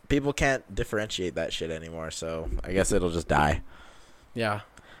people can't differentiate that shit anymore, so I guess it'll just die. Yeah.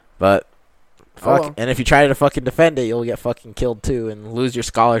 But fuck, well. and if you try to fucking defend it, you'll get fucking killed too and lose your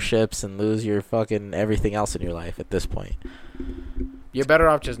scholarships and lose your fucking everything else in your life at this point. You're better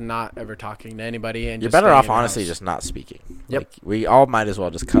off just not ever talking to anybody. And you're just better off, in your honestly, house. just not speaking. Yep. Like, we all might as well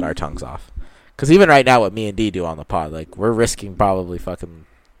just cut our tongues off. Because even right now, what me and D do on the pod, like, we're risking probably fucking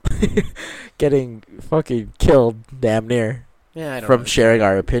getting fucking killed damn near from sharing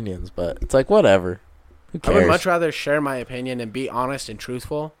our opinions. But it's like, whatever. Who cares? I would much rather share my opinion and be honest and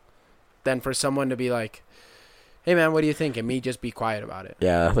truthful than for someone to be like, hey, man, what do you think? And me just be quiet about it.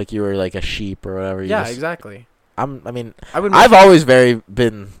 Yeah, like you were like a sheep or whatever. Yeah, exactly. I've always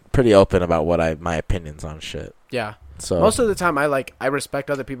been pretty open about my opinions on shit. Yeah. So most of the time I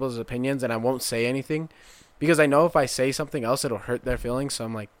respect other people's opinions and I won't say anything because I know if I say something else it'll hurt their feelings, so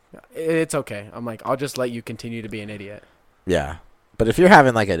I'm like, it's okay. I'm like, I'll just let you continue to be an idiot. Yeah. But if you're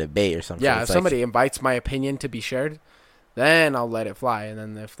having like a debate or something, yeah, if somebody invites my opinion to be shared, then I'll let it fly, and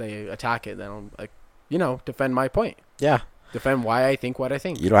then if they attack it, then I'll defend my point. Yeah. Defend why I think what I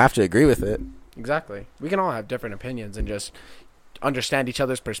think. You don't have to agree with it. Exactly. We can all have different opinions and just understand each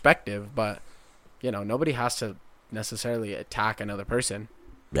other's perspective, but nobody has to necessarily attack another person.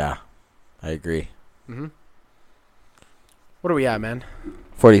 Yeah, I agree. Mm-hmm. What are we at, man?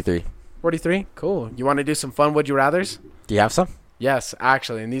 43. 43? Cool. You want to do some fun Would You Rathers? Do you have some? Yes,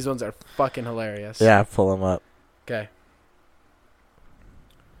 actually, and these ones are fucking hilarious. Yeah, pull them up. Okay.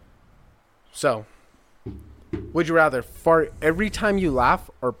 So, would you rather fart every time you laugh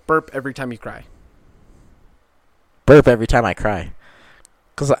or burp every time you cry? Burp every time I cry.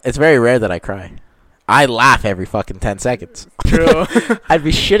 Because it's very rare that I cry. I laugh every fucking 10 seconds. True. I'd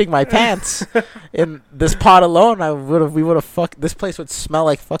be shitting my pants. In this pod alone, this place would smell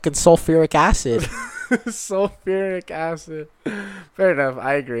like fucking sulfuric acid. Sulfuric acid. Fair enough.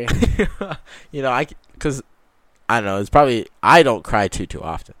 I agree. Because, I don't know, it's probably, I don't cry too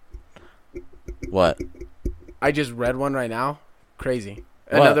often. What? I just read one right now. Crazy.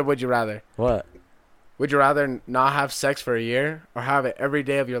 What? Another would you rather. What? Would you rather not have sex for a year or have it every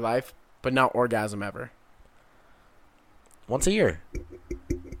day of your life but not orgasm ever? Once a year.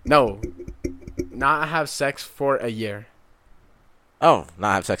 No. Not have sex for a year. Oh,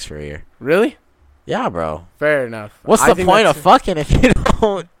 not have sex for a year. Really? Yeah, bro. Fair enough. What's the point of fucking if you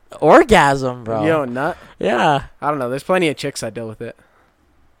don't orgasm, bro? You don't nut? Yeah. I don't know. There's plenty of chicks that deal with it.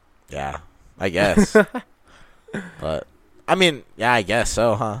 Yeah, I guess. But I mean, yeah, I guess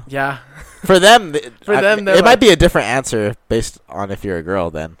so, huh? Yeah. For them, them, they're it might like- be a different answer based on if you're a girl.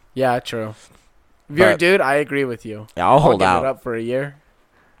 Then Yeah, true. If you're a But- dude, I agree with you. yeah, I'll hold give out. it up for a year.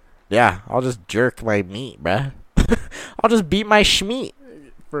 Yeah, I'll just jerk my meat, bruh. I'll just beat my schmeat.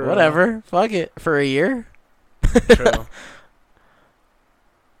 For Whatever. Fuck it. For a year. True.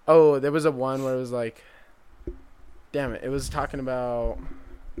 Oh, there was a one where it was like, damn it, it was talking about.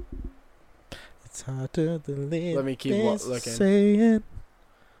 It's hard to believe. Let me keep looking. Saying.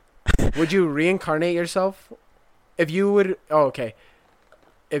 Would you reincarnate yourself? If you would, okay.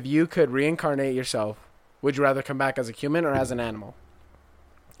 If you could reincarnate yourself, would you rather come back as a human or as an animal?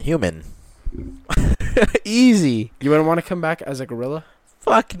 Human. Easy. You wouldn't want to come back as a gorilla?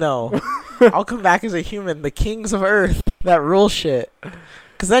 Fuck no. I'll come back as a human. The kings of Earth. That rule shit.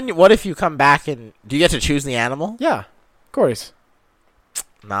 Because then what if you come back and... Do you get to choose the animal? Yeah, of course.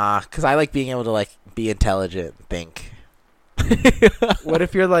 Nah, because I like being able to, like, be intelligent and think. What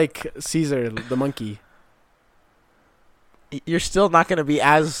if you're like Caesar, the monkey? You're still not going to be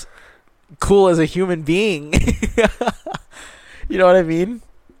as cool as a human being. You know what I mean?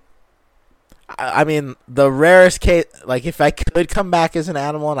 I mean, the rarest case, like, if I could come back as an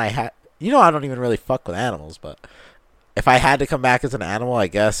animal and I had... You know, I don't even really fuck with animals, but if I had to come back as an animal, I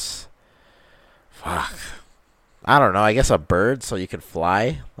guess... Fuck. I don't know. I guess a bird so you can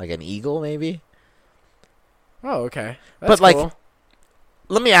fly. Like an eagle, maybe? Oh, okay. But, That's like, cool.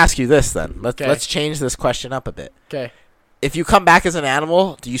 Let me ask you this, then. Okay. Let's change this question up a bit. Okay. If you come back as an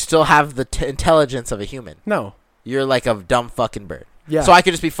animal, do you still have the intelligence of a human? No. You're like a dumb fucking bird. Yeah. So I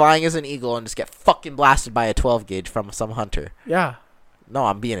could just be flying as an eagle and just get fucking blasted by a 12 gauge from some hunter. Yeah. No,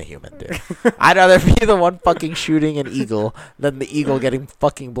 I'm being a human, dude. I'd rather be the one fucking shooting an eagle than the eagle getting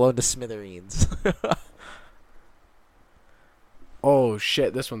fucking blown to smithereens. Oh,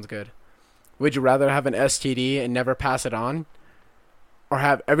 shit. This one's good. Would you rather have an STD and never pass it on? Or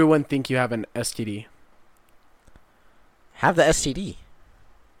have everyone think you have an STD? Have the STD.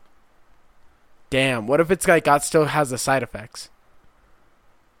 Damn. What if it's like still has the side effects?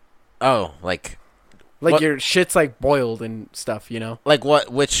 Oh, like Like what? your shit's like boiled and stuff, you know? Like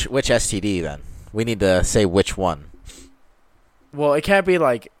what? Which STD then? We need to say which one. Well, it can't be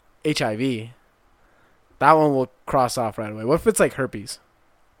like HIV. That one will cross off right away. What if it's like herpes?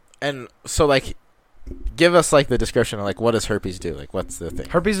 And so, like, give us like the description of like what does herpes do? Like, what's the thing?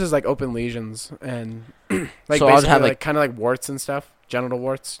 Herpes is like open lesions and like So I'll basically have, like like- kind of like warts and stuff, genital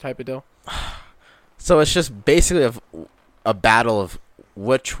warts type of deal. So it's just basically a battle of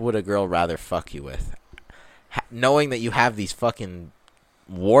which would a girl rather fuck you with, knowing that you have these fucking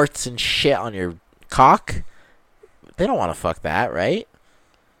warts and shit on your cock. They don't want to fuck that, right?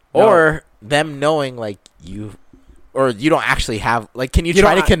 No. Or them knowing like you, or you don't actually have. Like, can you You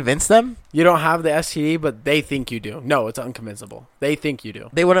try to don't- convince them? You don't have the STD, but they think you do. No, it's unconvincible. They think you do.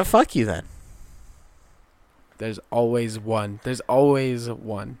 They wouldn't fuck you then. There's always one. There's always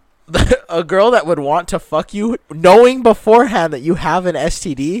one. A girl that would want to fuck you, knowing beforehand that you have an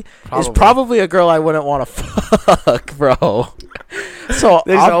STD, is probably a girl I wouldn't want to fuck, bro. So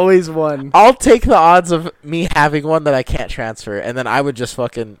There's always one. I'll take the odds of me having one that I can't transfer, and then I would just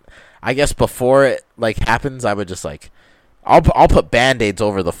fucking, I guess before it like happens, I would just like, I'll put Band-Aids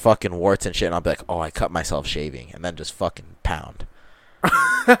over the fucking warts and shit, and I'll be like, oh, I cut myself shaving, and then just fucking pound.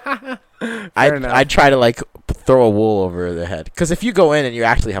 I'd try to like throw a wool over the head, because if you go in and you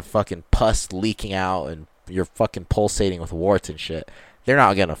actually have fucking pus leaking out and you're fucking pulsating with warts and shit, they're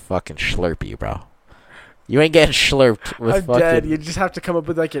not gonna fucking slurp you, bro. You ain't getting slurped with I'm fucking. dead. You just have to come up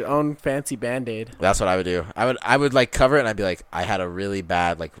with like your own fancy Band-Aid. That's what I would do. I would like cover it and I'd be like, I had a really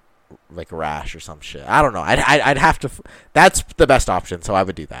bad like rash or some shit. I don't know. I'd have to. That's the best option, so I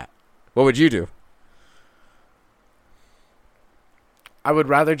would do that. What would you do? I would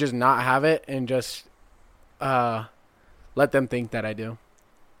rather just not have it and just let them think that I do.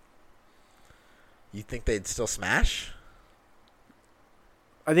 You think they'd still smash?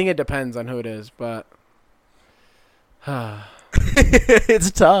 I think it depends on who it is, but It's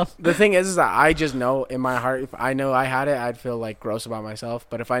tough. the thing is that I just know in my heart, if I know I had it, I'd feel like gross about myself.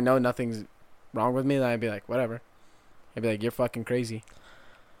 But if I know nothing's wrong with me, then I'd be like, whatever. I'd be like, you're fucking crazy.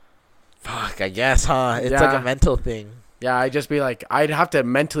 Fuck, I guess, huh? It's Yeah. like a mental thing. Yeah, I'd just be like, I'd have to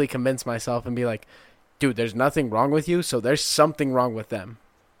mentally convince myself and be like, dude, there's nothing wrong with you, so there's something wrong with them.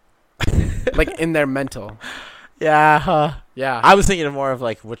 Like in their mental. Yeah, huh? Yeah. I was thinking of more of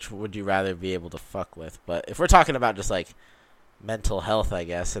like, which would you rather be able to fuck with? But if we're talking about just like mental health, I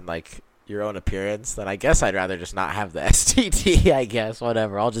guess, and like your own appearance, then I guess I'd rather just not have the STD, I guess.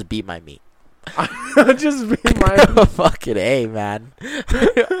 Whatever. I'll just beat my meat. I'll just be my. Fucking A, man.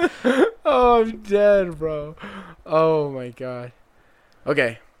 Oh, I'm dead, bro. Oh my god.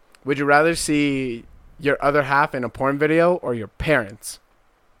 Okay, would you rather see your other half in a porn video or your parents?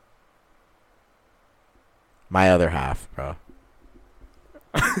 My other half, bro.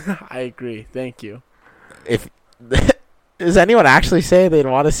 I agree. Thank you. If does anyone actually say they'd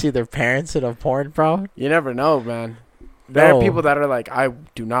want to see their parents in a porn, bro? You never know, man. There No. are people that are like, I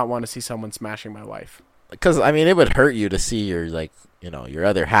do not want to see someone smashing my wife. Because I mean, it would hurt you to see your your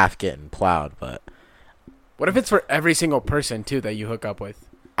other half getting plowed. But What if it's for every single person too that you hook up with?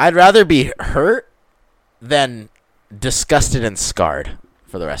 I'd rather be hurt than disgusted and scarred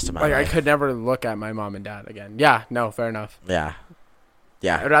for the rest of my Like, I life. could never look at my mom and dad again. Yeah, no, fair enough. Yeah.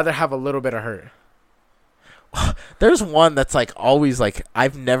 I'd rather have a little bit of hurt. There's one that's like always like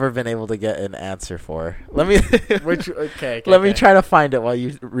I've never been able to get an answer for. Let me let me try to find it while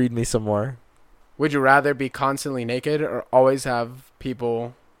you read me some more. Would you rather be constantly naked or always have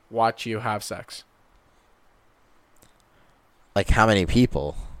people watch you have sex? Like how many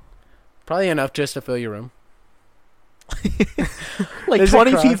people? Probably enough just to fill your room. Like There's a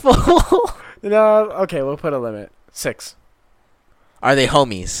 20 crowd. people? No, okay, we'll put a limit. 6. Are they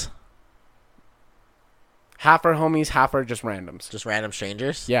homies? Half are homies, half are just randoms. Just random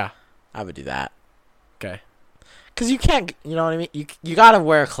strangers? Yeah. I would do that. Okay. Cause you can't, you know what I mean. You gotta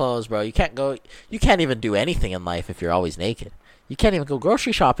wear clothes, bro. You can't even do anything in life if you're always naked. You can't even go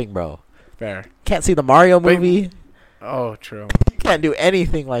grocery shopping, bro. Fair. Can't see the Mario Wait. movie. Oh, true. You can't do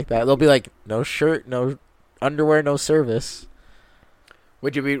anything like that. They'll be like, no shirt, no underwear, no service.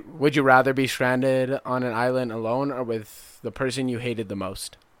 Would you rather be stranded on an island alone or with the person you hated the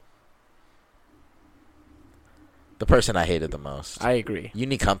most? The person I hated the most. I agree. You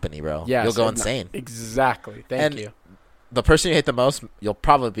need company, bro. Yes, You'll go and- insane. Exactly. Thank And- you. The person you hate the most, you'll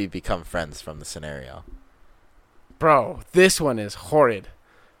probably become friends from the scenario. Bro, this one is horrid.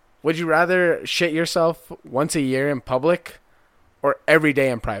 Would you rather shit yourself once a year in public or every day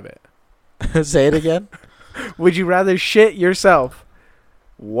in private? Say it again. Would you rather shit yourself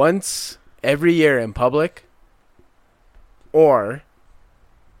once every year in public or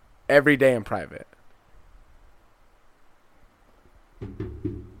every day in private?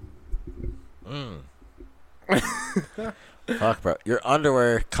 Fuck, bro. Your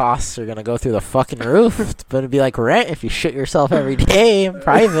underwear costs are gonna go through the fucking roof. It's gonna be like rent if you shit yourself every day in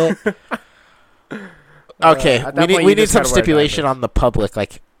private. Okay, at that we point, you need just some gotta wear stipulation diapers. on the public,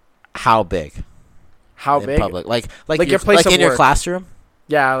 like how big How in big? public, like Like your your place like of in your work. classroom,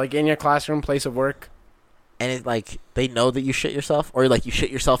 Yeah, like in your classroom, place of work. and it like they know that you shit yourself, or like you shit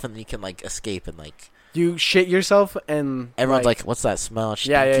yourself and you can like escape and like You shit yourself and everyone's like, "What's that smell?"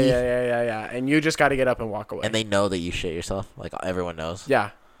 yeah, Stinky." yeah. And you just got to get up and walk away. And they know that you shit yourself. Like everyone knows.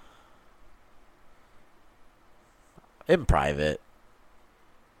 yeah. In private.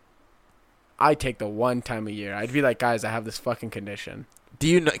 I take the one time a year. I'd be like, guys, I have this fucking condition. Do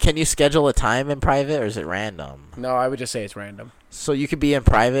you know, can you schedule a time in private or is it random? No, I would just say it's random. So you could be in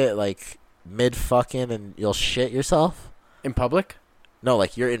private like mid fucking and you'll shit yourself? In public? No,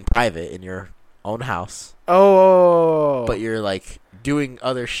 like you're in private in your own house, Oh. but you're like doing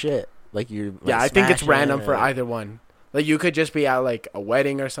other shit. Like you're like, yeah, I think it's smashing random or, for like- either one. Like you could just be at like a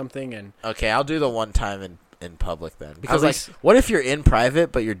wedding or something and Okay, I'll do the one time in public then. Because At like least- what if you're in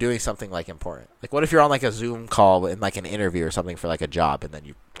private but you're doing something like important? Like what if you're on like a Zoom call in like an interview or something for like a job and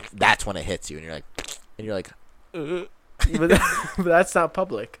then that's when it hits you and you're like but that's not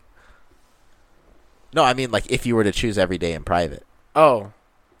public. No, I mean like if you were to choose every day in private. Oh.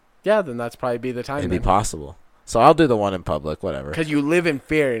 Yeah, then that's probably be the time. It'd be possible. So I'll do the one in public, whatever. Because you live in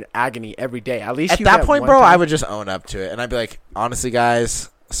fear and agony every day. At least At you that get point, one bro, I time. would just own up to it. And I'd be like, honestly,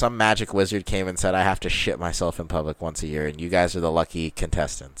 guys, some magic wizard came and said I have to shit myself in public once a year, and you guys are the lucky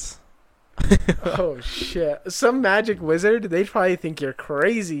contestants. Oh, shit. Some magic wizard, they'd probably think you're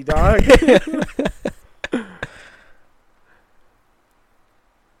crazy, dog.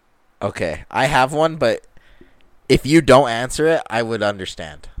 Okay, I have one, but if you don't answer it, I would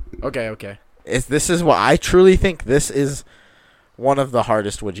understand. Okay. This is what I truly think this is one of the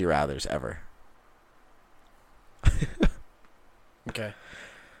hardest would you rathers ever. Okay.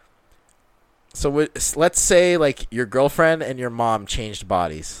 So let's say like your girlfriend and your mom changed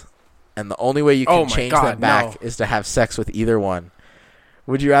bodies, and the only way you can Oh my change God, them back no. is to have sex with either one.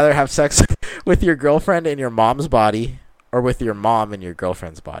 Would you rather have sex with your girlfriend in your mom's body or with your mom in your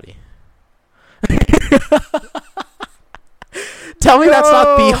girlfriend's body? Tell me that's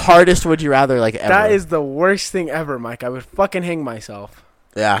not the No. hardest would you rather like ever. That is the worst thing ever, Mike. I would fucking hang myself.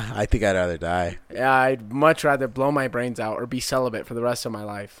 Yeah, I think I'd rather die. Yeah, I'd much rather blow my brains out or be celibate for the rest of my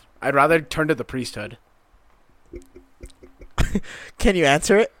life. I'd rather turn to the priesthood. Can you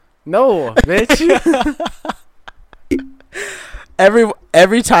answer it? No, bitch.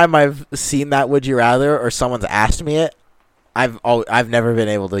 Every time I've seen that Would You Rather or someone's asked me it, I've never been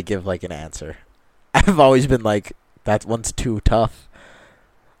able to give like an answer. I've always been like, that one's too tough.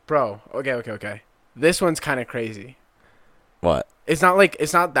 Bro, okay. This one's kind of crazy. What? It's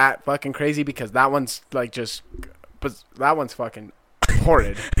not that fucking crazy because that one's like but that one's fucking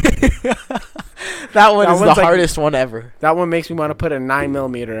horrid. That one is the one's like- hardest one ever. That one makes me want to put a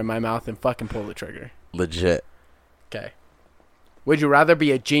 9mm in my mouth and fucking pull the trigger. Legit. Okay. Would you rather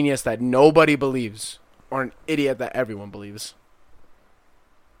be a genius that nobody believes or an idiot that everyone believes?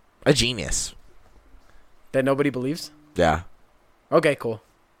 A genius. That nobody believes? Yeah. Okay, cool.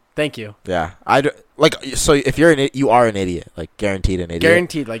 Thank you. Yeah. So if you're you are an idiot, like guaranteed an idiot.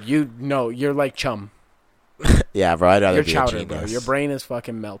 Guaranteed, like you're like chum. Yeah, bro. I'd rather You're be chowder, a genius. bro. Your brain is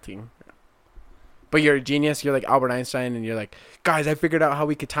fucking melting. But you're a genius. You're like Albert Einstein, and you're like, guys, I figured out how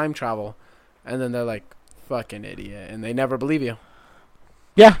we could time travel. And then they're like, fucking idiot, and they never believe you.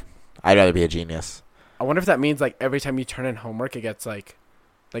 Yeah. I'd rather be a genius. I wonder if that means like every time you turn in homework, it gets like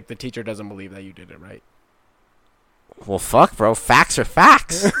the teacher doesn't believe that you did it right. Well, fuck, bro. Facts are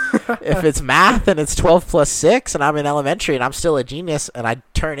facts. If it's math and it's 12 plus 6 and I'm in elementary and I'm still a genius and I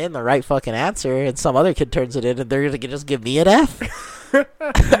turn in the right fucking answer and some other kid turns it in and they're going to just give me an F?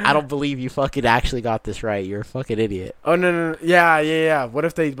 I don't believe you fucking actually got this right. You're a fucking idiot. Oh, no. Yeah. What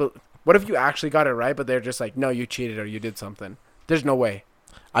if you actually got it right, but they're just like, no, you cheated or you did something? There's no way.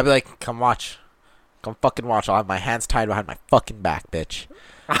 I'd be like, come watch. Come fucking watch. I'll have my hands tied behind my fucking back, bitch.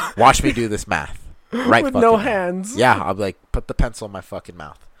 Watch me do this math. Right, with fucking no now. hands. Yeah, I'll be like, put the pencil in my fucking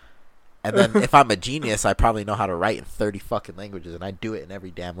mouth. And then if I'm a genius, I probably know how to write in 30 fucking languages, and I do it in every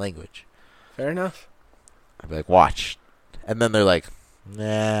damn language. Fair enough. I'd be like, watch. And then they're like,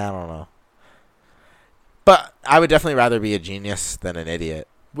 nah, I don't know. But I would definitely rather be a genius than an idiot.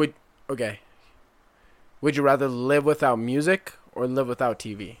 Would you rather live without music or live without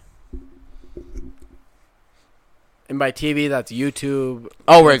TV? And by TV, that's YouTube.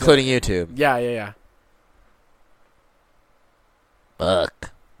 Oh, we're including YouTube. Yeah.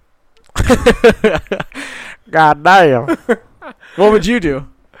 Fuck. God damn. What would you do?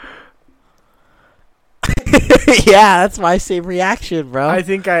 Yeah, that's my same reaction, bro. I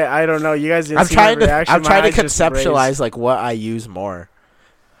think I don't know. You guys didn't I'm see my trying reaction. to My eyes just conceptualize raised. like what I use more.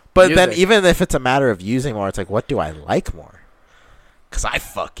 But Music. then even if it's a matter of using more, it's like, what do I like more? Because I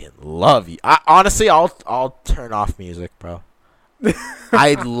fucking love you. Honestly, I'll turn off music, bro.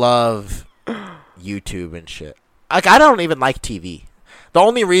 I love YouTube and shit. Like, I don't even like TV. The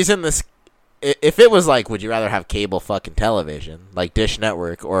only reason if it was like, would you rather have cable fucking television, like Dish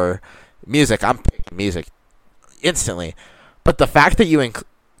Network, or music, I'm picking music instantly. But the fact that you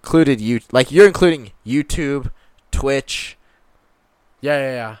included you're including YouTube, Twitch.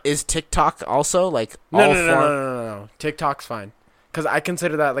 Yeah. Is TikTok also like No. TikTok's fine. Because I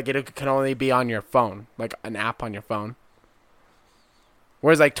consider that like it can only be on your phone, like an app on your phone.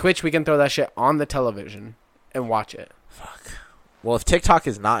 Whereas like Twitch, we can throw that shit on the television and watch it. Fuck. Well, if TikTok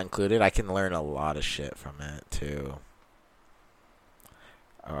is not included, I can learn a lot of shit from it too.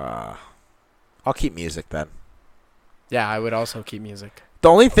 I'll keep music then. Yeah, I would also keep music. The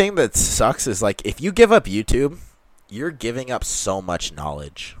only thing that sucks is like if you give up YouTube, you're giving up so much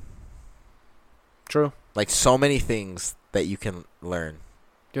knowledge. True. Like so many things that you can learn.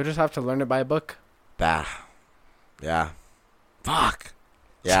 You'll just have to learn it by a book. Yeah. Fuck.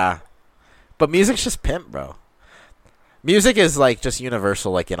 Yeah. But music's just pimp, bro. Music is like just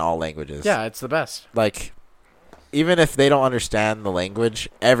universal, like in all languages. Yeah, it's the best. Like, even if they don't understand the language,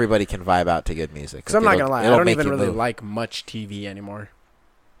 everybody can vibe out to good music. Because I'm not going to lie, I don't even really move. like much TV anymore.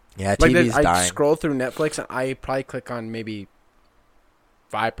 Yeah, Like TV's I dying. scroll through Netflix and I probably click on maybe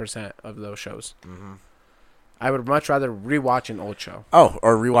 5% of those shows. Mm-hmm. I would much rather rewatch an old show. Oh,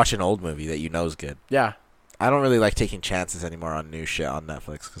 or rewatch an old movie that you know is good. Yeah. I don't really like taking chances anymore on new shit on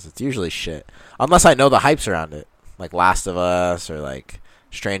Netflix because it's usually shit. Unless I know the hypes around it. Like Last of Us or like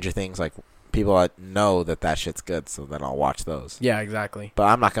Stranger Things. Like people know that shit's good, so then I'll watch those. Yeah, exactly. But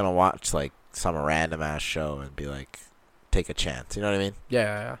I'm not going to watch like some random ass show and be like, take a chance. You know what I mean?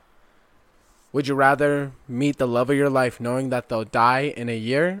 Yeah. Would you rather meet the love of your life knowing that they'll die in a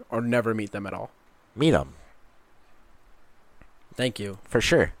year or never meet them at all? Meet them. Thank you. For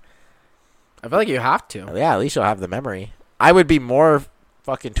sure. I feel like you have to. Yeah, at least you'll have the memory. I would be more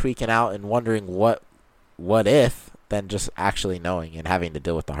fucking tweaking out and wondering what if than just actually knowing and having to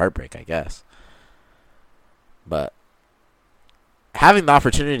deal with the heartbreak, I guess. But having the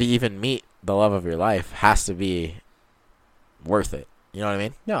opportunity to even meet the love of your life has to be worth it. You know what I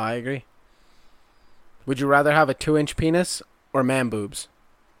mean? No, I agree. Would you rather have a 2-inch penis or man boobs?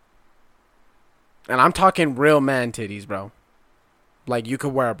 And I'm talking real man titties, bro. Like, you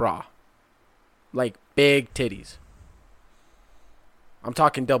could wear a bra. Like, big titties. I'm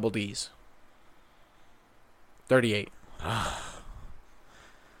talking double D's. 38.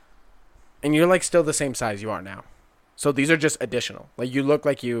 And you're, like, still the same size you are now. So these are just additional. Like, you look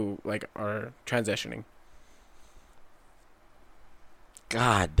like you, like, are transitioning.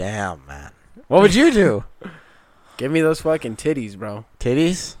 God damn, man. What would you do? Give me those fucking titties, bro.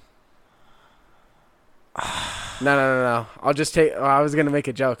 Titties? No. I'll just take... I was going to make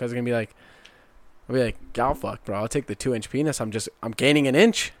a joke. I was going to be like... y'all fuck, bro. I'll take the 2-inch penis. I'm gaining an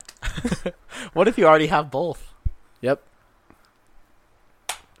inch. What if you already have both? Yep.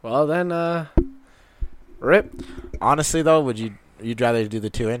 Well, then, rip. Honestly, though, you'd rather do the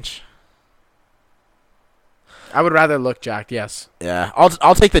 2-inch? I would rather look jacked, yes. Yeah.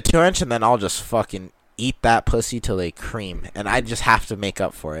 I'll take the 2-inch, and then I'll just fucking eat that pussy till they cream. And I just have to make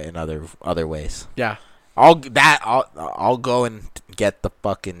up for it in other ways. Yeah. I'll go and get the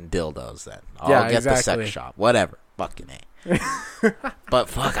fucking dildos then. I'll get the sex shop. Whatever. Fucking A. But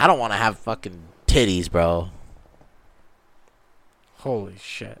fuck, I don't want to have fucking titties, bro. Holy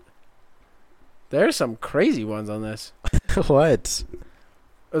shit. There's some crazy ones on this. What?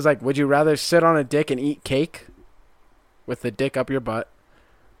 It was like, would you rather sit on a dick and eat cake with the dick up your butt,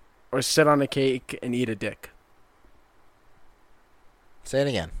 or sit on a cake and eat a dick? Say it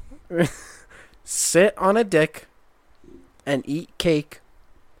again. Sit on a dick and eat cake,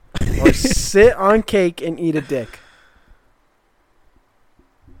 or sit on cake and eat a dick.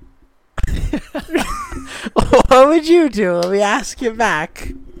 What would you do? Let me ask you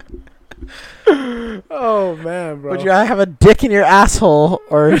back. Oh, man, bro. Would you rather have a dick in your asshole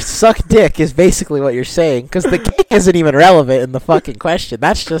or suck dick is basically what you're saying. Because the cake isn't even relevant in the fucking question.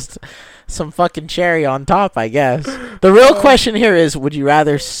 That's just some fucking cherry on top, I guess. The real question here is, would you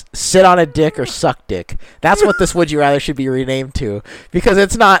rather sit on a dick or suck dick? That's what this would you rather should be renamed to. Because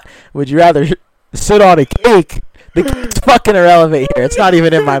it's not, would you rather sit on a cake? The cake's fucking irrelevant here. It's not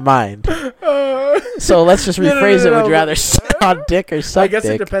even in my mind. So let's just rephrase it. Would you rather sit on dick or suck dick? I guess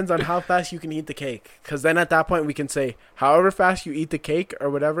it depends on how fast you can eat the cake. Because then at that point we can say, however fast you eat the cake or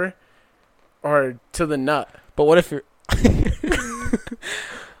whatever, or to the nut. But what if you're...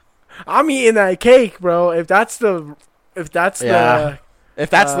 I'm eating that cake, bro. If that's the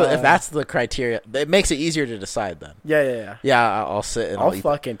criteria, it makes it easier to decide then. Yeah. Yeah, I'll sit and I'll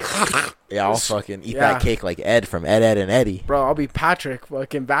fucking eat that cake like Ed from Ed, Ed, and Eddie. Bro, I'll be Patrick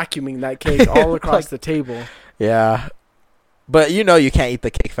fucking vacuuming that cake all across the table. Yeah. But you know you can't eat the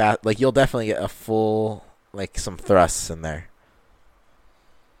cake fast. Like, you'll definitely get a full, like, some thrusts in there.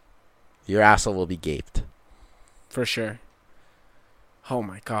 Your asshole will be gaped. For sure. Oh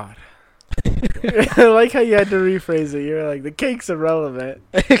my god. I like how you had to rephrase it. You're like, the cake's irrelevant.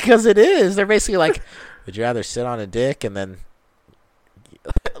 Because it is. They're basically like, would you rather sit on a dick and then,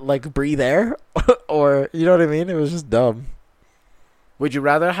 like, breathe air? Or, you know what I mean? It was just dumb. Would you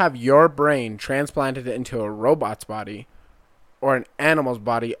rather have your brain transplanted into a robot's body or an animal's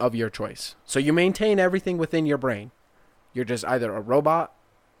body of your choice? So you maintain everything within your brain. You're just either a robot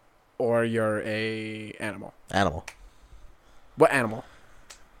or you're a animal. Animal. What animal?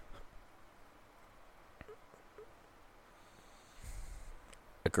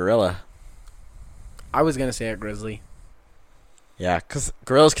 A gorilla. I was going to say a grizzly. Yeah, because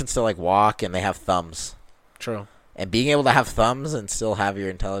gorillas can still, like, walk and they have thumbs. True. And being able to have thumbs and still have your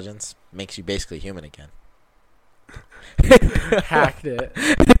intelligence makes you basically human again. Hacked it.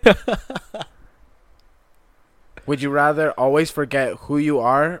 Would you rather always forget who you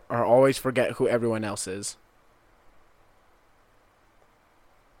are or always forget who everyone else is?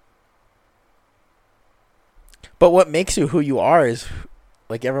 But what makes you who you are is,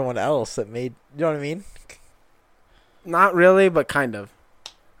 like, everyone else that made... You know what I mean? Not really, but kind of.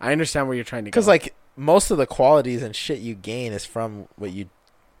 I understand where you're trying to go. Because, like, most of the qualities and shit you gain is from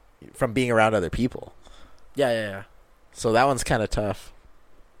from being around other people. Yeah. So that one's kind of tough.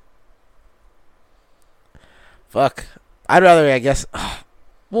 Fuck. I'd rather, I guess...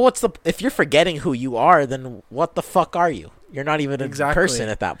 Well, if you're forgetting who you are, then what the fuck are you? You're not even a person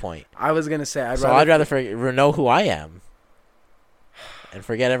at that point. I was going to say... I'd rather know who I am and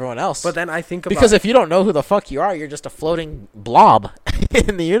forget everyone else. But then I think about... Because if you don't know who the fuck you are, you're just a floating blob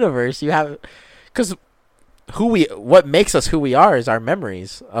in the universe. You have... Because what makes us who we are is our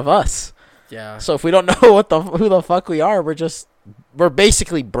memories of us. Yeah. So if we don't know who the fuck we are, we're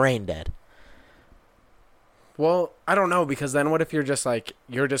basically brain dead. Well, I don't know, because then what if you're just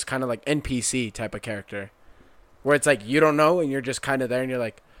kind of like NPC type of character? where it's like you don't know and you're just kind of there and you're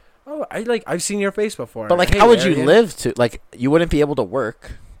like, oh, I've seen your face before. But like, Hey, how would you Arian. live to like? You wouldn't be able to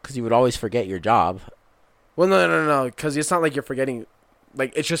work because you would always forget your job. Well, no, because it's not like you're forgetting,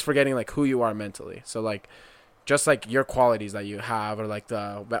 like it's just forgetting like who you are mentally. So like, just like your qualities that you have, or like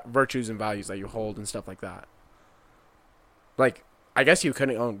the virtues and values that you hold and stuff like that. Like, I guess you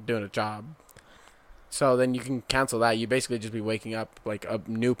couldn't own doing a job. So then you can cancel that. You basically just be waking up like a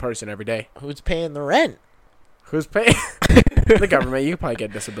new person every day. Who's paying the rent? Who's paying? The government. You can probably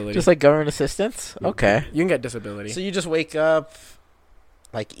get disability. Just like government assistance? Okay. You can get disability. So you just wake up,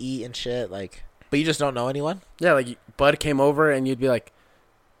 like eat and shit, like, but you just don't know anyone? Yeah, like Bud came over and you'd be like,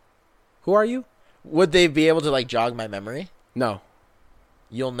 who are you? Would they be able to like jog my memory? No.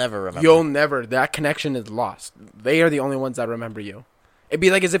 You'll never remember. You'll never. That connection is lost. They are the only ones that remember you. It'd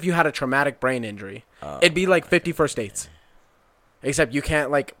be like as if you had a traumatic brain injury. It'd be like 50 First Dates. Except you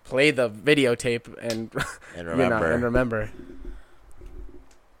can't like play the videotape and And remember. remember.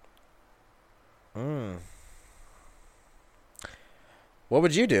 What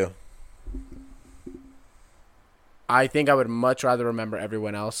would you do? I think I would much rather remember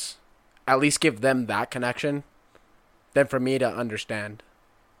everyone else. At least give them that connection than for me to understand.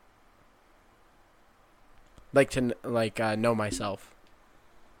 Like to know myself.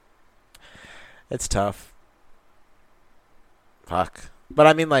 It's tough. Fuck. But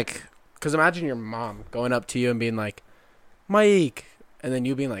I mean, like, Because imagine your mom going up to you and being like, Mike. And then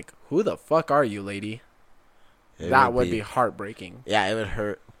you being like, who the fuck are you, lady? That would be heartbreaking. Yeah, it would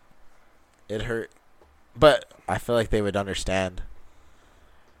hurt. It hurt. But I feel like they would understand.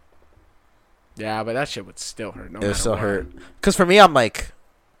 Yeah, but that shit would still hurt. It would still hurt. Because for me, I'm like,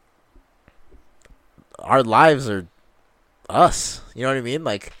 our lives are us. You know what I mean?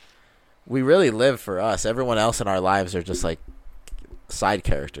 Like, we really live for us. Everyone else in our lives are just like side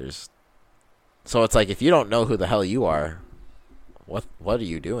characters. So it's like, if you don't know who the hell you are, what are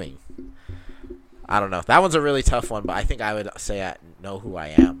you doing? I don't know. That one's a really tough one, but I think I would say I know who I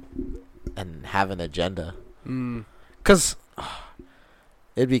am and have an agenda. Because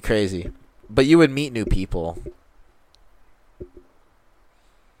it'd be crazy. But you would meet new people.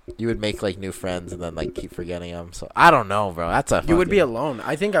 You would make like new friends and then like keep forgetting them. So I don't know, bro. That's a. You would be alone.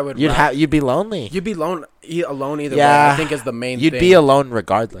 I think I would. You'd be lonely. You'd be alone either Yeah, way. I think is the main. You'd thing. be alone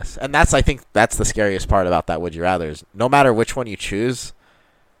regardless, and I think that's the scariest part about that. Would you rather's no matter which one you choose,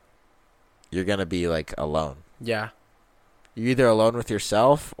 you're gonna be like alone. Yeah. You're either alone with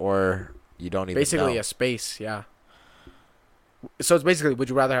yourself or you don't even. Basically know. a space. Yeah. So it's basically, would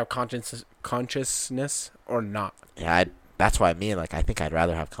you rather have consciousness or not? Yeah, that's what I mean. Like, I think I'd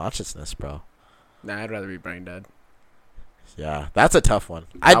rather have consciousness, bro. Nah, I'd rather be brain dead. Yeah, that's a tough one.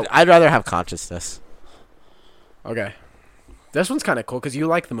 I'd rather have consciousness. Okay. This one's kind of cool because you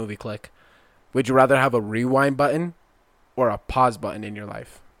like the movie Click. Would you rather have a rewind button or a pause button in your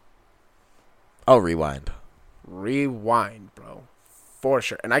life? Oh, rewind. Rewind, bro. For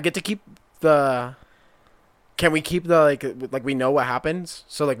sure. And I get to keep the... Can we keep the, like we know what happens?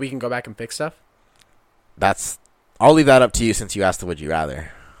 So, like, we can go back and fix stuff? I'll leave that up to you since you asked the would you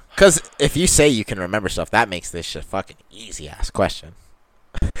rather. Because if you say you can remember stuff, that makes this shit fucking easy-ass question.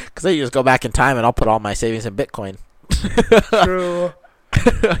 Because then you just go back in time and I'll put all my savings in Bitcoin. True.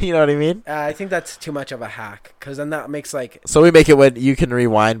 You know what I mean? I think that's too much of a hack. Because then that makes, like... So we make it when you can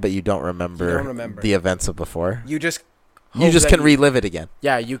rewind, but you don't remember, the events of before. You just can relive it again.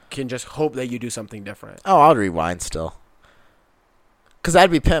 Yeah, you can just hope that you do something different. Oh, I'll rewind still. Because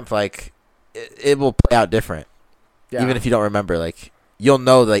that'd be pimp. Like, it will play out different. Yeah. Even if you don't remember, like, you'll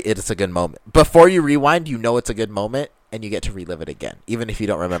know that it's a good moment. Before you rewind, you know it's a good moment, and you get to relive it again, even if you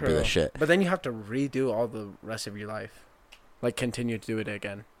don't remember the shit. But then you have to redo all the rest of your life. Like, continue to do it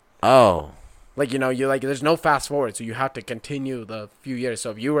again. Oh. Like, there's no fast forward, so you have to continue the few years.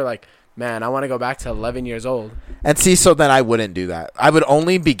 So if you were like, man, I want to go back to 11 years old. And see, so then I wouldn't do that. I would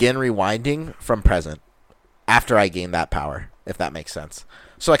only begin rewinding from present after I gain that power, if that makes sense.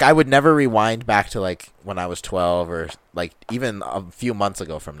 So, like, I would never rewind back to, like, when I was 12 or, like, even a few months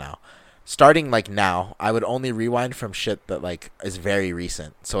ago from now. Starting, like, now, I would only rewind from shit that, like, is very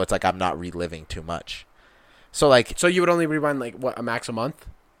recent. So it's like I'm not reliving too much. So, like... So you would only rewind, like, what, a max a month?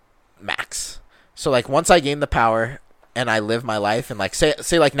 Max. So, like, once I gain the power and I live my life and, like, say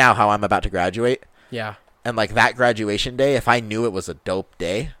like, now how I'm about to graduate. Yeah. And, like, that graduation day, if I knew it was a dope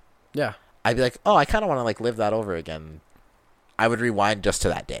day... Yeah. I'd be like, oh, I kind of want to, like, live that over again. I would rewind just to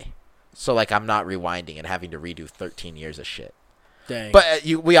that day. So, like, I'm not rewinding and having to redo 13 years of shit. Dang. But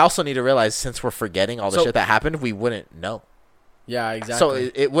we also need to realize, since we're forgetting all the shit that happened, we wouldn't know. Yeah, exactly.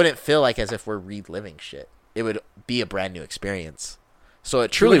 So it wouldn't feel like as if we're reliving shit. It would be a brand new experience. So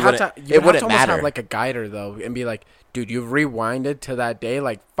it truly wouldn't matter. Have like a guider though, and be like, dude, you've rewinded to that day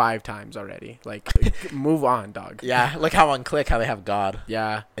like 5 times already. Like, move on, dog. Yeah, like how on Click, how they have God.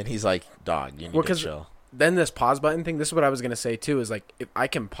 Yeah. And he's like, dog, you need to chill. Then this pause button thing, this is what I was going to say too, is like, if I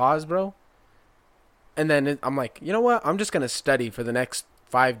can pause, bro, and then I'm like, you know what? I'm just going to study for the next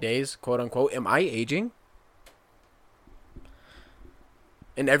 5 days, quote unquote. Am I aging?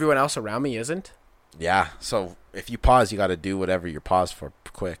 And everyone else around me isn't? Yeah, so if you pause, you got to do whatever you're paused for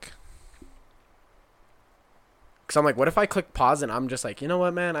quick. Because I'm like, what if I click pause and I'm just like, you know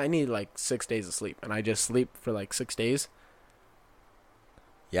what, man? I need like 6 days of sleep. And I just sleep for like 6 days.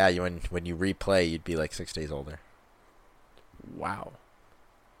 Yeah, when you replay, you'd be like 6 days older. Wow.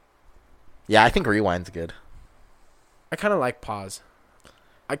 Yeah, I think rewind's good. I kind of like pause.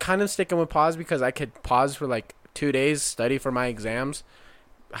 I kind of sticking with pause because I could pause for like 2 days, study for my exams,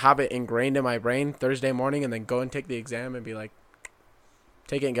 have it ingrained in my brain Thursday morning, and then go and take the exam and be like,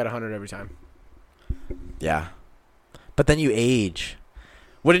 take it and get 100 every time. Yeah. But then you age.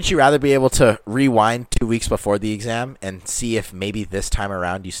 Wouldn't you rather be able to rewind 2 weeks before the exam and see if maybe this time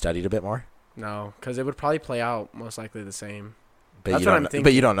around you studied a bit more? No, because it would probably play out most likely the same. But That's what I'm thinking.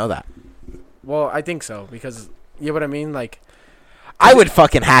 But you don't know that. Well, I think so because, you know what I mean? Like, I would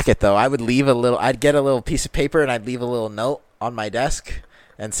fucking hack it though. I'd get a little piece of paper and I'd leave a little note on my desk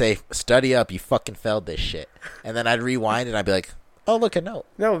and say, study up, you fucking failed this shit. And then I'd rewind and I'd be like, oh, look, a note.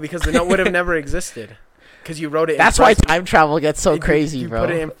 No, because the note would have never existed. Because you wrote it. That's why time travel gets so crazy, bro. You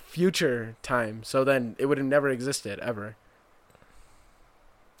put it in future time, so then it would have never existed ever.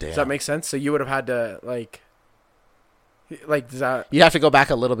 Damn. Does that make sense? So you would have had to like does that? You have to go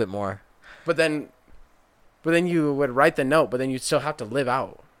back a little bit more. But then you would write the note, but then you'd still have to live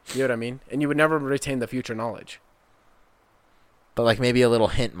out. You know what I mean? And you would never retain the future knowledge. But like maybe a little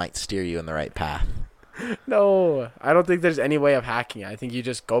hint might steer you in the right path. No, I don't think there's any way of hacking it. I think you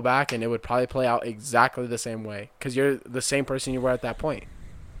just go back and it would probably play out exactly the same way because you're the same person you were at that point.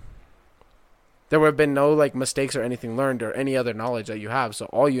 There would have been no like mistakes or anything learned or any other knowledge that you have. So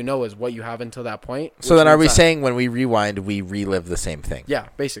all you know is what you have until that point. So then are we saying when we rewind, we relive the same thing? Yeah,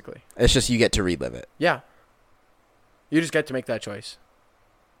 basically. It's just you get to relive it. Yeah. You just get to make that choice.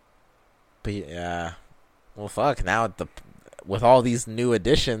 But yeah. Well, fuck. Now with all these new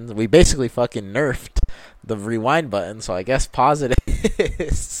additions, we basically fucking nerfed the rewind button. So I guess pause it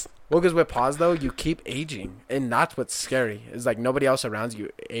is. Well, because with pause, though, you keep aging. And that's what's scary. Is like nobody else around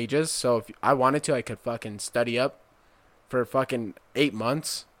you ages. So if I wanted to, I could fucking study up for fucking 8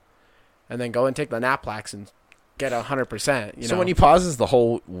 months. And then go and take the Naplax and get 100%. So when you pause, is the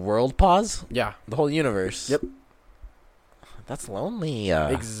whole world pause? Yeah. The whole universe? Yep. That's lonely.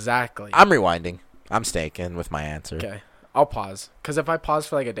 Exactly. I'm rewinding. I'm sticking with my answer. Okay. I'll pause. Because if I pause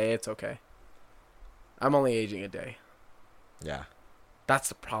for like a day, it's okay. I'm only aging a day. Yeah. That's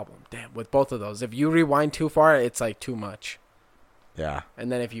the problem. Damn, with both of those. If you rewind too far, it's like too much. Yeah.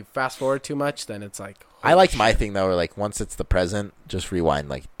 And then if you fast forward too much, then it's like... I liked my thing, though, where like once it's the present, just rewind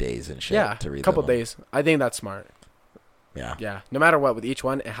like days and shit. Yeah, to read a couple days. I think that's smart. Yeah. Yeah. No matter what, with each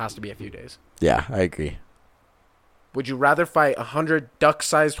one, it has to be a few days. Yeah, I agree. Would you rather fight 100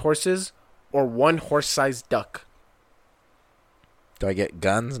 duck-sized horses or 1 horse-sized duck? Do I get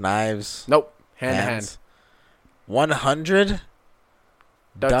guns, knives? Nope. Hand to hand. 100?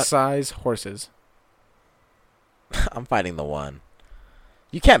 Duck-sized horses. I'm fighting the 1.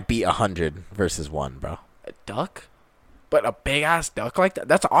 You can't beat 100 versus 1, bro. A duck? But a big-ass duck like that?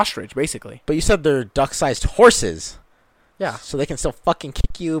 That's an ostrich, basically. But you said they're duck-sized horses. Yeah. So they can still fucking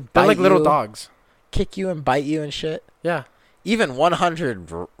kick you, bite They're like you, little dogs. Kick you and bite you and shit. Yeah. Even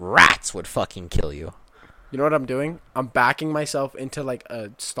 100 rats would fucking kill you. You know what I'm doing? I'm backing myself into like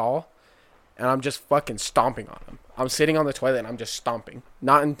a stall, and I'm just fucking stomping on them. I'm sitting on the toilet and I'm just stomping.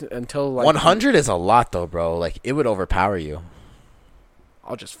 Not until like 100 is a lot though, bro. Like it would overpower you.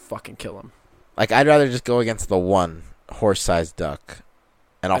 I'll just fucking kill them. Like I'd rather just go against the 1 horse-sized duck,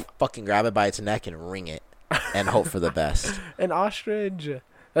 and I'll fucking grab it by its neck and wring it, and hope for the best. An ostrich.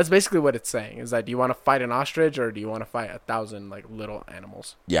 That's basically what it's saying. Is that do you want to fight an ostrich or do you want to fight 1,000 like little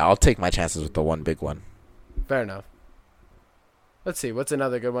animals? Yeah, I'll take my chances with the 1 big one. Fair enough. Let's see. What's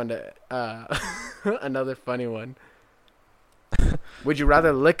another good one to... another funny one. Would you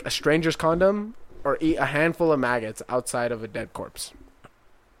rather lick a stranger's condom or eat a handful of maggots outside of a dead corpse?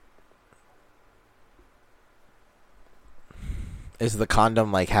 Is the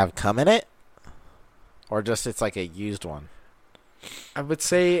condom like have cum in it? Or just it's like a used one? I would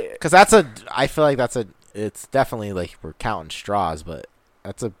say... Because I feel like it's definitely like we're counting straws, but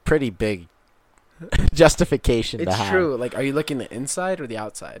that's a pretty big justification to have. It's true. Like, are you looking the inside or the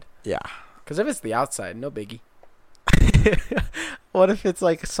outside? Yeah. Because if it's the outside, no biggie. What if it's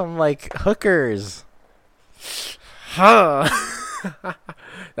like some like hookers? Huh.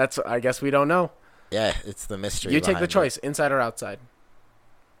 That's. I guess we don't know. Yeah, it's the mystery. You take the behind choice, inside or outside.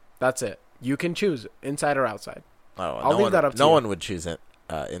 That's it. You can choose inside or outside. Oh, I'll leave that up to no you. one would choose it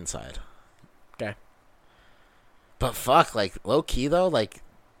inside. Okay. But fuck, like low key though, like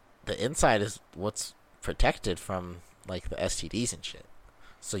the inside is what's protected from like the STDs and shit.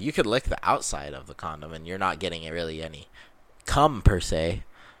 So you could lick the outside of the condom and you're not getting really any cum per se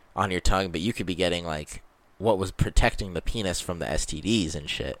on your tongue, but you could be getting like what was protecting the penis from the STDs and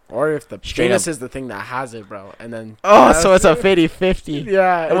shit. Or if the Straight penis up. is the thing that has it, bro, and then So it's a 50-50.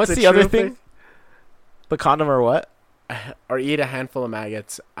 Yeah. And what's the other thing? The condom or what? Or eat a handful of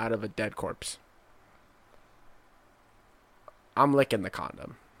maggots out of a dead corpse. I'm licking the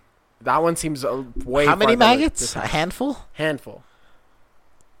condom. That one seems way. How many farther maggots? A different. handful? Handful.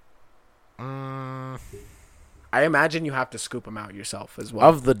 Mm, I imagine you have to scoop them out yourself as well.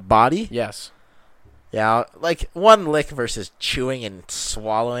 of the body? Yes. Yeah, like one lick versus chewing and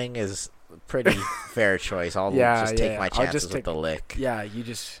swallowing is a pretty fair choice. I'll just take my chances with the lick. Yeah, you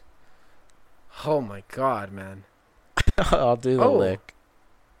just. Oh my god, man. I'll do the lick.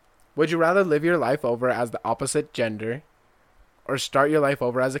 Would you rather live your life over as the opposite gender or start your life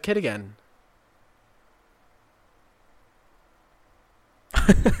over as a kid again?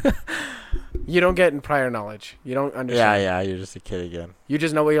 You don't get in prior knowledge. You don't understand. Yeah, you're just a kid again. You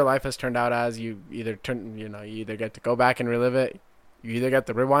just know what your life has turned out as. You either get to go back and relive it. You either get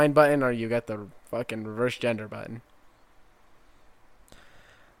the rewind button or you get the fucking reverse gender button.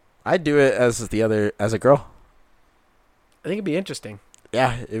 I'd do it as a girl. I think it'd be interesting.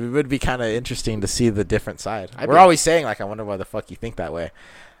 Yeah, it would be kind of interesting to see the different side. I'd We're be- always saying, like, I wonder why the fuck you think that way.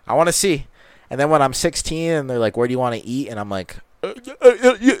 I want to see. And then when I'm 16 and they're like, where do you want to eat? And I'm like, I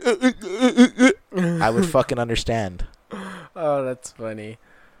would fucking understand. Oh, that's funny.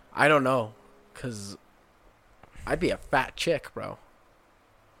 I don't know. Because I'd be a fat chick, bro.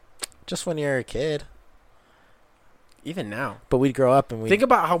 Just when you're a kid. Even now. But we'd grow up and we'd... Think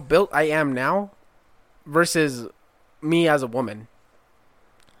about how built I am now versus me as a woman.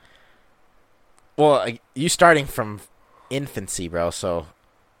 Well, you starting from infancy, bro, so...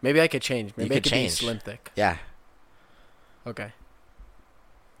 Maybe I could change. Maybe You I could could change. be slim thick. Yeah. Okay.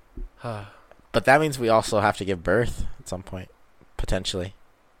 But that means we also have to give birth at some point. Potentially.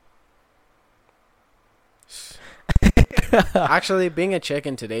 Actually, being a chick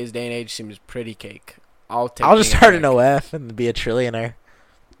in today's day and age seems pretty cake. I'll I'll just being a start chick. an OF and be a trillionaire.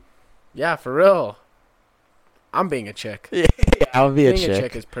 Yeah, for real. I'm being a chick. Yeah, I'll be a Being chick. a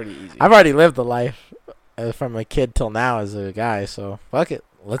chick is pretty easy. I've already lived the life from a kid till now as a guy, so fuck it.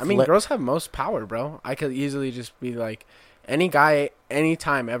 I mean, girls have most power, bro. I could easily just be like, any guy,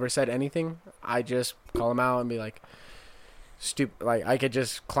 anytime ever said anything, I just call him out and be like, stupid. Like, I could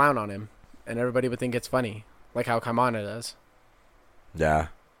just clown on him, and everybody would think it's funny, like how Kamana does. Yeah.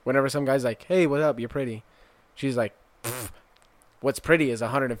 Whenever some guy's like, "Hey, what up? You're pretty," she's like, "What's pretty is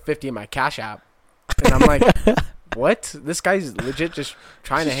 150 in my Cash App," and I'm like, "What? This guy's legit just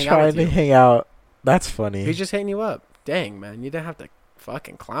trying to hang out with you. hang out. That's funny. He's just hitting you up. Dang, man, you didn't have to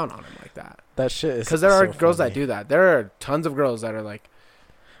fucking clown on him like that." That shit is Because there are so girls funny. that do that. There are tons of girls that are like,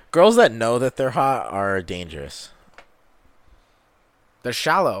 Girls that know that they're hot are dangerous. they're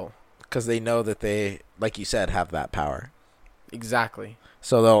shallow. Because they know that they, like you said, have that power. Exactly.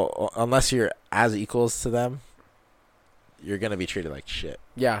 So they'll, unless you're as equals to them, you're going to be treated like shit.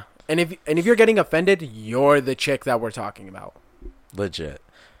 Yeah. And if you're getting offended, you're the chick that we're talking about. Legit.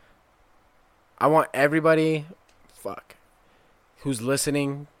 I want everybody, who's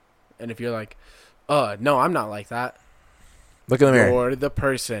listening, and if you're like, no, I'm not like that. Look in the mirror. You're the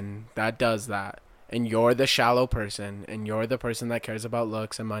person that does that. And you're the shallow person. And you're the person that cares about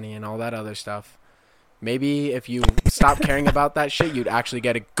looks and money and all that other stuff. Maybe if you stop caring about that shit, you'd actually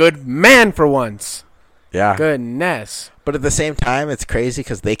get a good man for once. Yeah. Goodness. But at the same time, it's crazy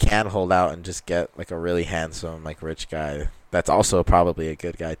because they can hold out and just get like a really handsome, like rich guy. That's also probably a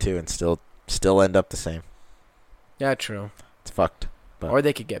good guy too, and still end up the same. Yeah, true. It's fucked. But. Or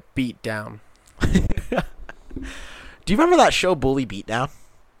they could get beat down. Do you remember that show Bully Beatdown?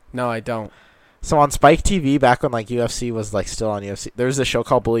 No, I don't. So on Spike TV, back when like UFC was like still on UFC, there was a show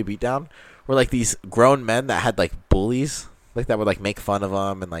called Bully Beatdown, where like these grown men that had like bullies, like that would like make fun of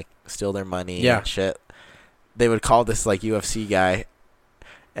them and like steal their money and shit. They would call this like UFC guy,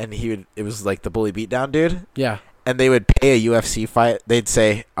 and it was like the Bully Beatdown dude. Yeah. And they would pay a UFC fight. They'd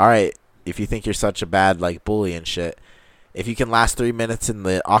say, all right, if you think you're such a bad like bully and shit, if you can last 3 minutes in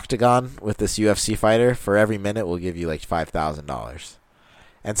the octagon with this UFC fighter, for every minute we'll give you like $5,000.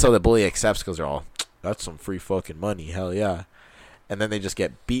 And so the bully accepts because they're all, That's some free fucking money. Hell yeah. And then they just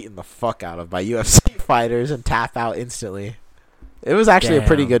get beaten the fuck out of by UFC fighters and tap out instantly. It was actually a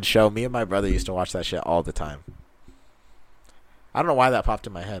pretty good show. Me and my brother used to watch that shit all the time. I don't know why that popped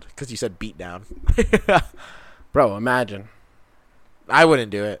in my head. Because you said beat down. Bro, imagine. I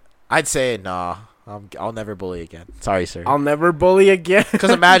wouldn't do it. I'd say, nah, I'll never bully again. Sorry, sir. I'll never bully again.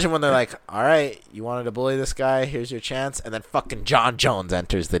 Because imagine when they're like, all right, you wanted to bully this guy, here's your chance. And then fucking John Jones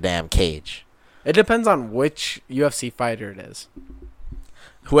enters the damn cage. It depends on which UFC fighter it is.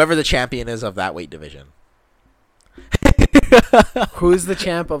 Whoever the champion is of that weight division. Who's the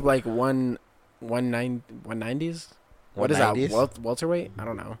champ of like 190s? What is that? Welterweight? I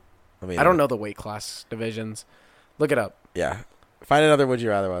don't know. I don't know the weight class divisions. Look it up. Yeah. Find another would you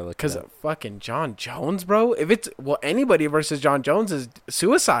rather while I look. Because fucking John Jones, bro. If it's anybody versus John Jones is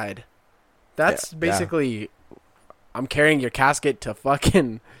suicide. That's basically I'm carrying your casket to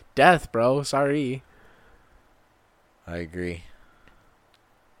fucking death, bro. Sorry. I agree.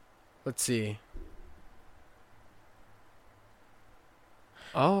 Let's see.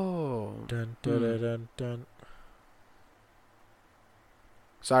 Oh. Dun, dun, dun, dun, dun.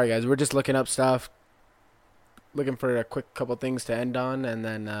 Sorry, guys. We're just looking up stuff. Looking for a quick couple things to end on, and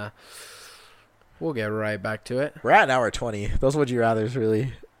then we'll get right back to it. We're at an hour 20. Those would you rathers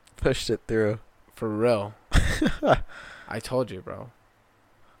really pushed it through. For real. I told you, bro.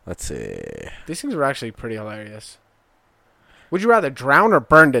 Let's see. These things were actually pretty hilarious. Would you rather drown or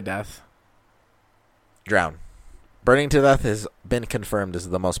burn to death? Drown. Burning to death has been confirmed as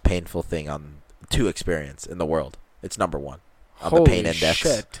the most painful thing to experience in the world. It's number one on the pain index.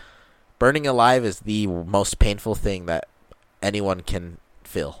 Shit. Burning alive is the most painful thing that anyone can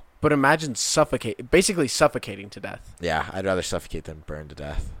feel. But imagine basically suffocating to death. Yeah, I'd rather suffocate than burn to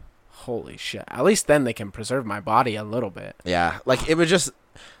death. Holy shit. At least then they can preserve my body a little bit. Yeah, like it was just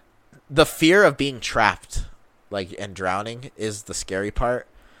the fear of being trapped and drowning is the scary part.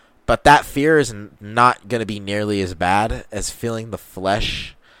 But that fear is not going to be nearly as bad as feeling the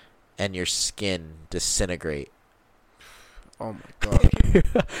flesh and your skin disintegrate. Oh, my God.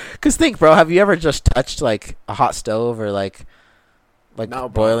 Because think, bro, have you ever just touched, a hot stove or, no,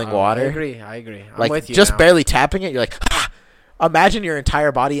 boiling water? I agree. I'm with you just now. barely tapping it, you're like, ah! Imagine your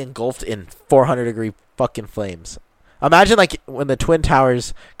entire body engulfed in 400-degree fucking flames. Imagine, when the Twin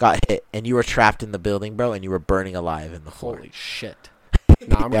Towers got hit and you were trapped in the building, bro, and you were burning alive in the floor. Holy shit.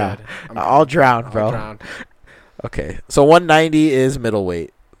 No, I'm good. I'll drown, bro. Okay, so 190 is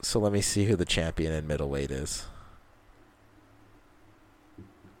middleweight. So let me see who the champion in middleweight is.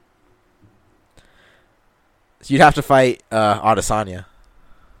 So you'd have to fight Adesanya.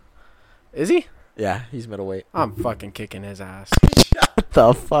 Is he? Yeah, he's middleweight. I'm fucking kicking his ass. Shut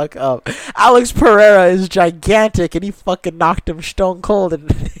the fuck up. Alex Pereira is gigantic, and he fucking knocked him stone cold.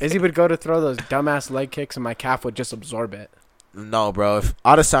 Izzy would go to throw those dumbass leg kicks, and my calf would just absorb it. No, bro. If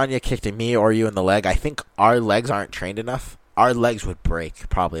Adesanya kicked me or you in the leg, I think our legs aren't trained enough. Our legs would break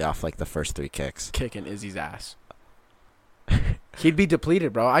probably off the first 3 kicks. Kicking Izzy's ass. He'd be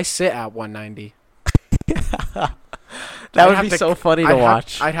depleted, bro. I sit at 190. That would be so funny to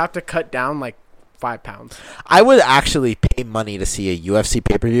watch. I'd have to cut down 5 pounds. I would actually pay money to see a UFC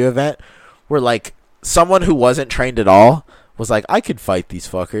pay-per-view event where someone who wasn't trained at all was like, I could fight these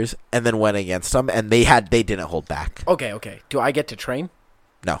fuckers, and then went against them, and they didn't hold back. Okay. Do I get to train?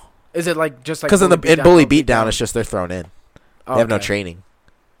 No. Is it just because in Bully Beatdown, it's just they're thrown in. They have no training.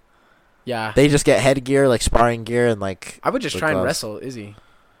 Yeah. They just get headgear, sparring gear, and I would just try and wrestle Izzy.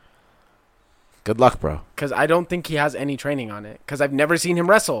 Good luck, bro. Because I don't think he has any training on it. Because I've never seen him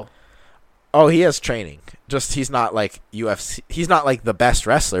wrestle. Oh, he has training. Just he's not UFC. He's not the best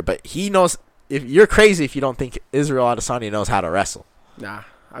wrestler, but he knows. If you're crazy if you don't think Israel Adesanya knows how to wrestle. Nah,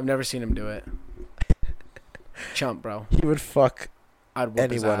 I've never seen him do it. Chump, bro. He would fuck I'd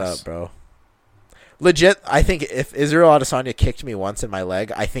whoop his anyone ass. up, bro. Legit, I think if Israel Adesanya kicked me once in my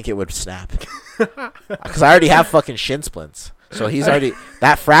leg, I think it would snap. Because I already have fucking shin splints. So he's already...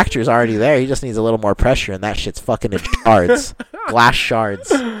 that fracture's already there. He just needs a little more pressure, and that shit's fucking in shards. Glass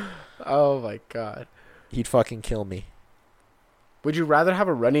shards. Oh, my God. He'd fucking kill me. Would you rather have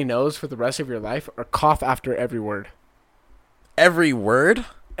a runny nose for the rest of your life or cough after every word? Every word?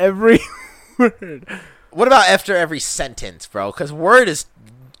 Every word. What about after every sentence, bro? Because word is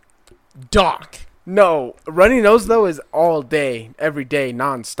dark. No. Runny nose, though, is all day, every day,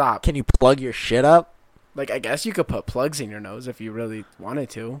 nonstop. Can you plug your shit up? I guess you could put plugs in your nose if you really wanted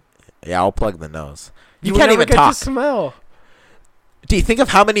to. Yeah, I'll plug the nose. You can't can't even get talk. To smell. Do you think of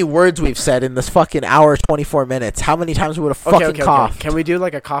how many words we've said in this fucking hour, 24 minutes? How many times we would have fucking coughed? Okay. Can we do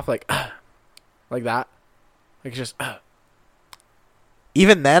a cough like that? Just.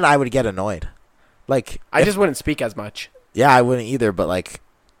 Even then, I would get annoyed. Like, I just wouldn't speak as much. Yeah, I wouldn't either, but, like,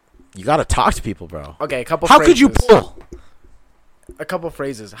 you gotta talk to people, bro. Okay, a couple How phrases. could you pull? A couple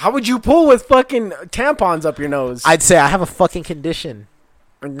phrases. How would you pull with fucking tampons up your nose? I'd say I have a fucking condition.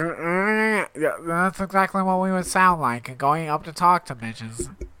 Yeah, that's exactly what we would sound like, going up to talk to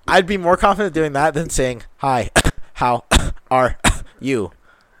bitches. I'd be more confident doing that than saying, hi, how are you?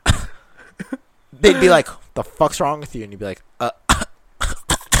 They'd be like, the fuck's wrong with you? And you'd be like,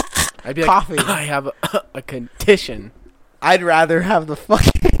 I'd be coffee. like, I have a condition. I'd rather have the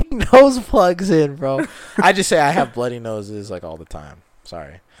fucking nose plugs in, bro. I just say I have bloody noses, like, all the time.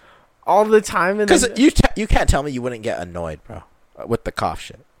 Sorry. All the time? Because you can't tell me you wouldn't get annoyed, bro, with the cough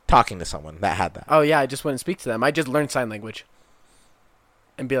shit. Talking to someone that had that. Oh, yeah, I just wouldn't speak to them. I just learned sign language.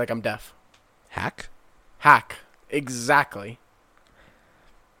 And be like, I'm deaf. Hack? Exactly.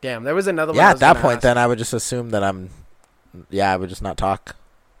 Damn, there was another one. Yeah, at that point, then I would just assume that I would just not talk.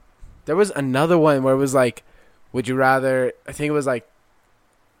 There was another one where it was like, would you rather, I think it was like,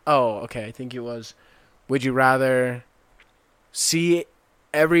 I think it was, would you rather see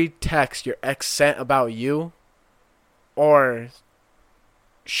every text your ex sent about you or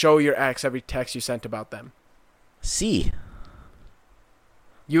show your ex every text you sent about them? See.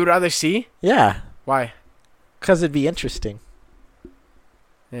 You would rather see? Yeah. Why? Because it'd be interesting.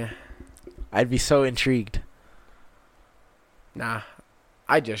 Yeah. I'd be so intrigued. Nah.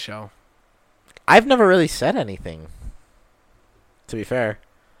 I just show. I've never really said anything, to be fair.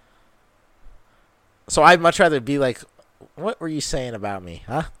 So I'd much rather be like, what were you saying about me,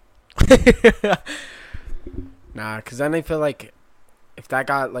 huh? Nah, because then I feel like if that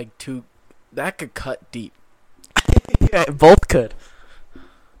got like that could cut deep. Yeah, both could.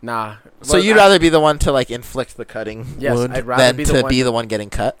 Nah. So you'd rather be the one to, like, inflict the cutting wound I'd rather than be to be the one getting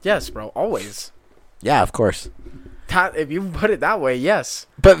cut? Yes, bro, always. Yeah, of course. If you put it that way, yes.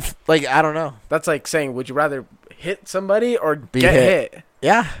 But, like, I don't know. That's like saying, would you rather hit somebody or get hit?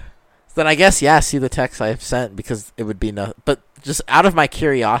 Yeah. Then I guess, yeah, see the text I've sent because it would be no. But just out of my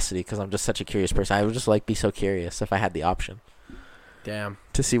curiosity, because I'm just such a curious person, I would just, like, be so curious if I had the option. Damn.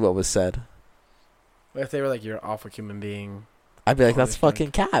 To see what was said. What if they were like, you're an awful human being? I'd be like, that's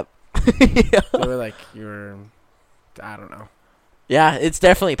fucking cap. They were like, I don't know. Yeah, it's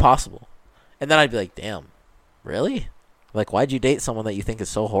definitely possible. And then I'd be like, damn, really? Like, why'd you date someone that you think is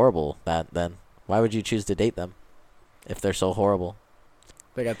so horrible then? Why would you choose to date them if they're so horrible?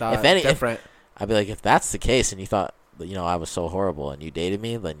 Like, I thought different. I'd be like, if that's the case and you thought, I was so horrible and you dated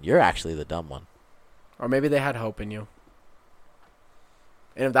me, then you're actually the dumb one. Or maybe they had hope in you.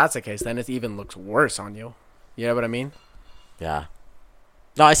 And if that's the case, then it even looks worse on you. You know what I mean? Yeah.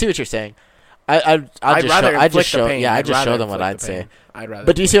 No, I see what you're saying. I'd just show them what I'd say. I'd rather.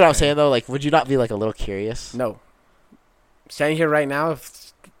 But do you see what I'm saying though? Like, would you not be like a little curious? No. Standing here right now,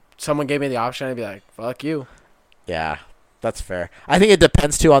 if someone gave me the option, I'd be like, "Fuck you." Yeah, that's fair. I think it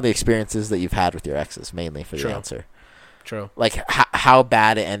depends too on the experiences that you've had with your exes, mainly for the answer. True. Like how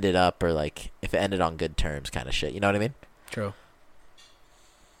bad it ended up, or like if it ended on good terms, kind of shit. You know what I mean? True.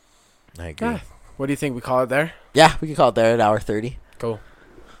 I agree. Yeah. What do you think? We call it there? Yeah, we can call it there at hour 30. Cool.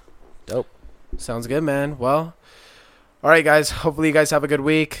 Dope. Sounds good, man. Well, all right, guys. Hopefully you guys have a good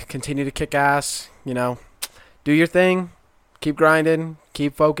week. Continue to kick ass. Do your thing. Keep grinding.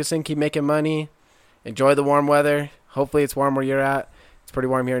 Keep focusing. Keep making money. Enjoy the warm weather. Hopefully it's warm where you're at. It's pretty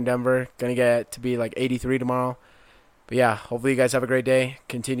warm here in Denver. Gonna get to be like 83 tomorrow. But yeah, hopefully you guys have a great day.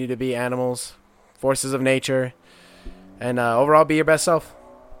 Continue to be animals, forces of nature, and overall be your best self.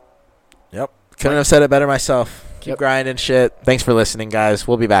 Yep. Couldn't have said it better myself. Keep Yep. grinding shit. Thanks for listening, guys.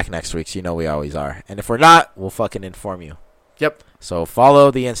 We'll be back next week, so you know we always are. And if we're not, we'll fucking inform you. Yep. So follow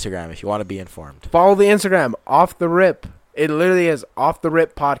the Instagram if you want to be informed. Follow the Instagram, Off the Rip. It literally is Off the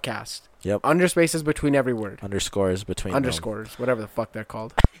Rip Podcast. Yep. Underspaces between every word. Underscores between Underscores, whatever the fuck they're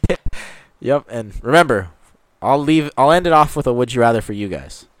called. Yep. And remember, I'll end it off with a would you rather for you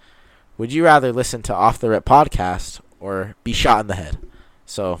guys. Would you rather listen to Off the Rip Podcast or be shot in the head?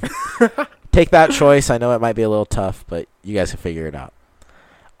 So take that choice. I know it might be a little tough, but you guys can figure it out.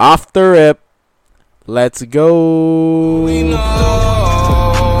 Off the Rip. Let's go. We know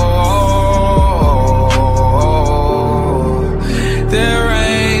there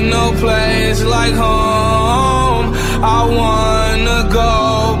ain't no place like home. I wanna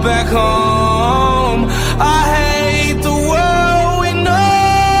go back home.